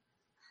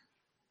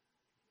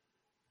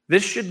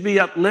 This should be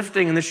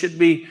uplifting, and this should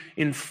be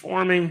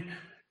informing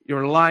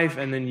your life,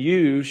 and then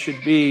you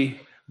should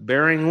be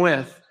bearing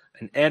with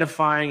and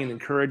edifying and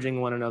encouraging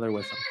one another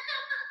with them.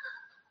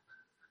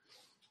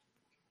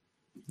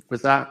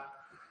 With that,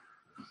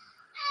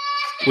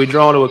 we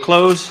draw to a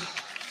close.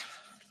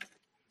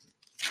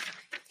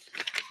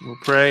 We'll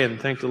pray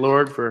and thank the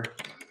Lord for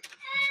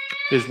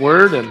his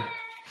word, and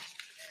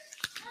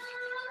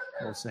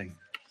we'll sing.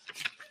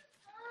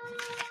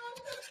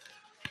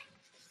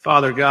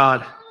 Father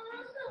God,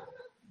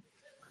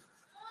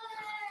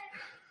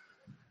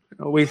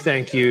 we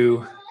thank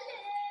you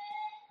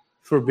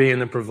for being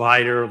the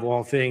provider of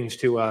all things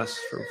to us,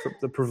 for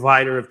the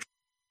provider of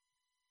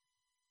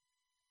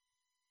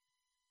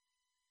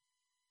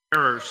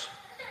errors.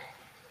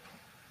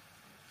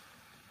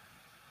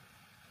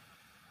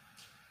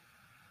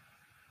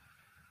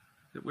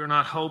 That we're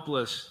not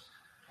hopeless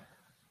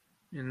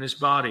in this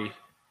body.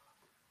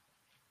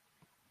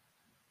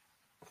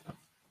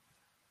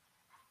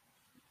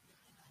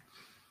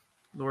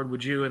 Lord,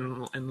 would you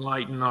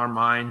enlighten our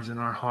minds and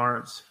our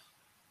hearts,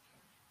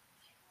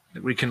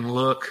 that we can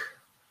look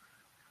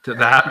to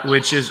that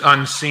which is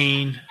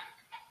unseen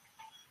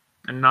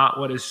and not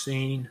what is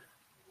seen.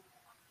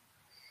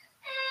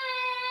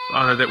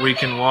 Father, that we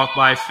can walk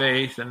by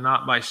faith and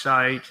not by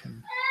sight,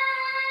 and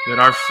that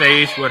our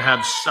faith would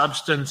have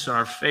substance,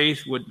 our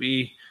faith would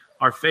be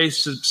our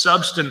faith's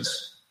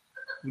substance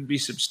would be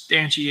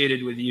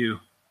substantiated with you.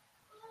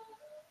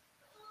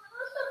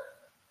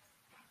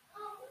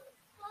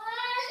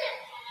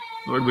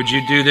 Lord, would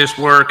you do this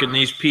work in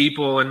these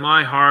people, in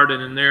my heart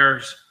and in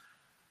theirs,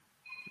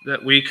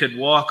 that we could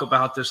walk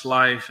about this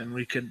life and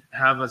we could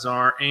have as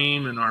our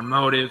aim and our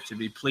motive to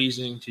be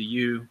pleasing to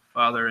you,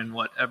 Father, in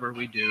whatever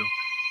we do.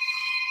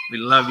 We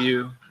love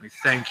you. We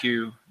thank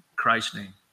you. In Christ's name.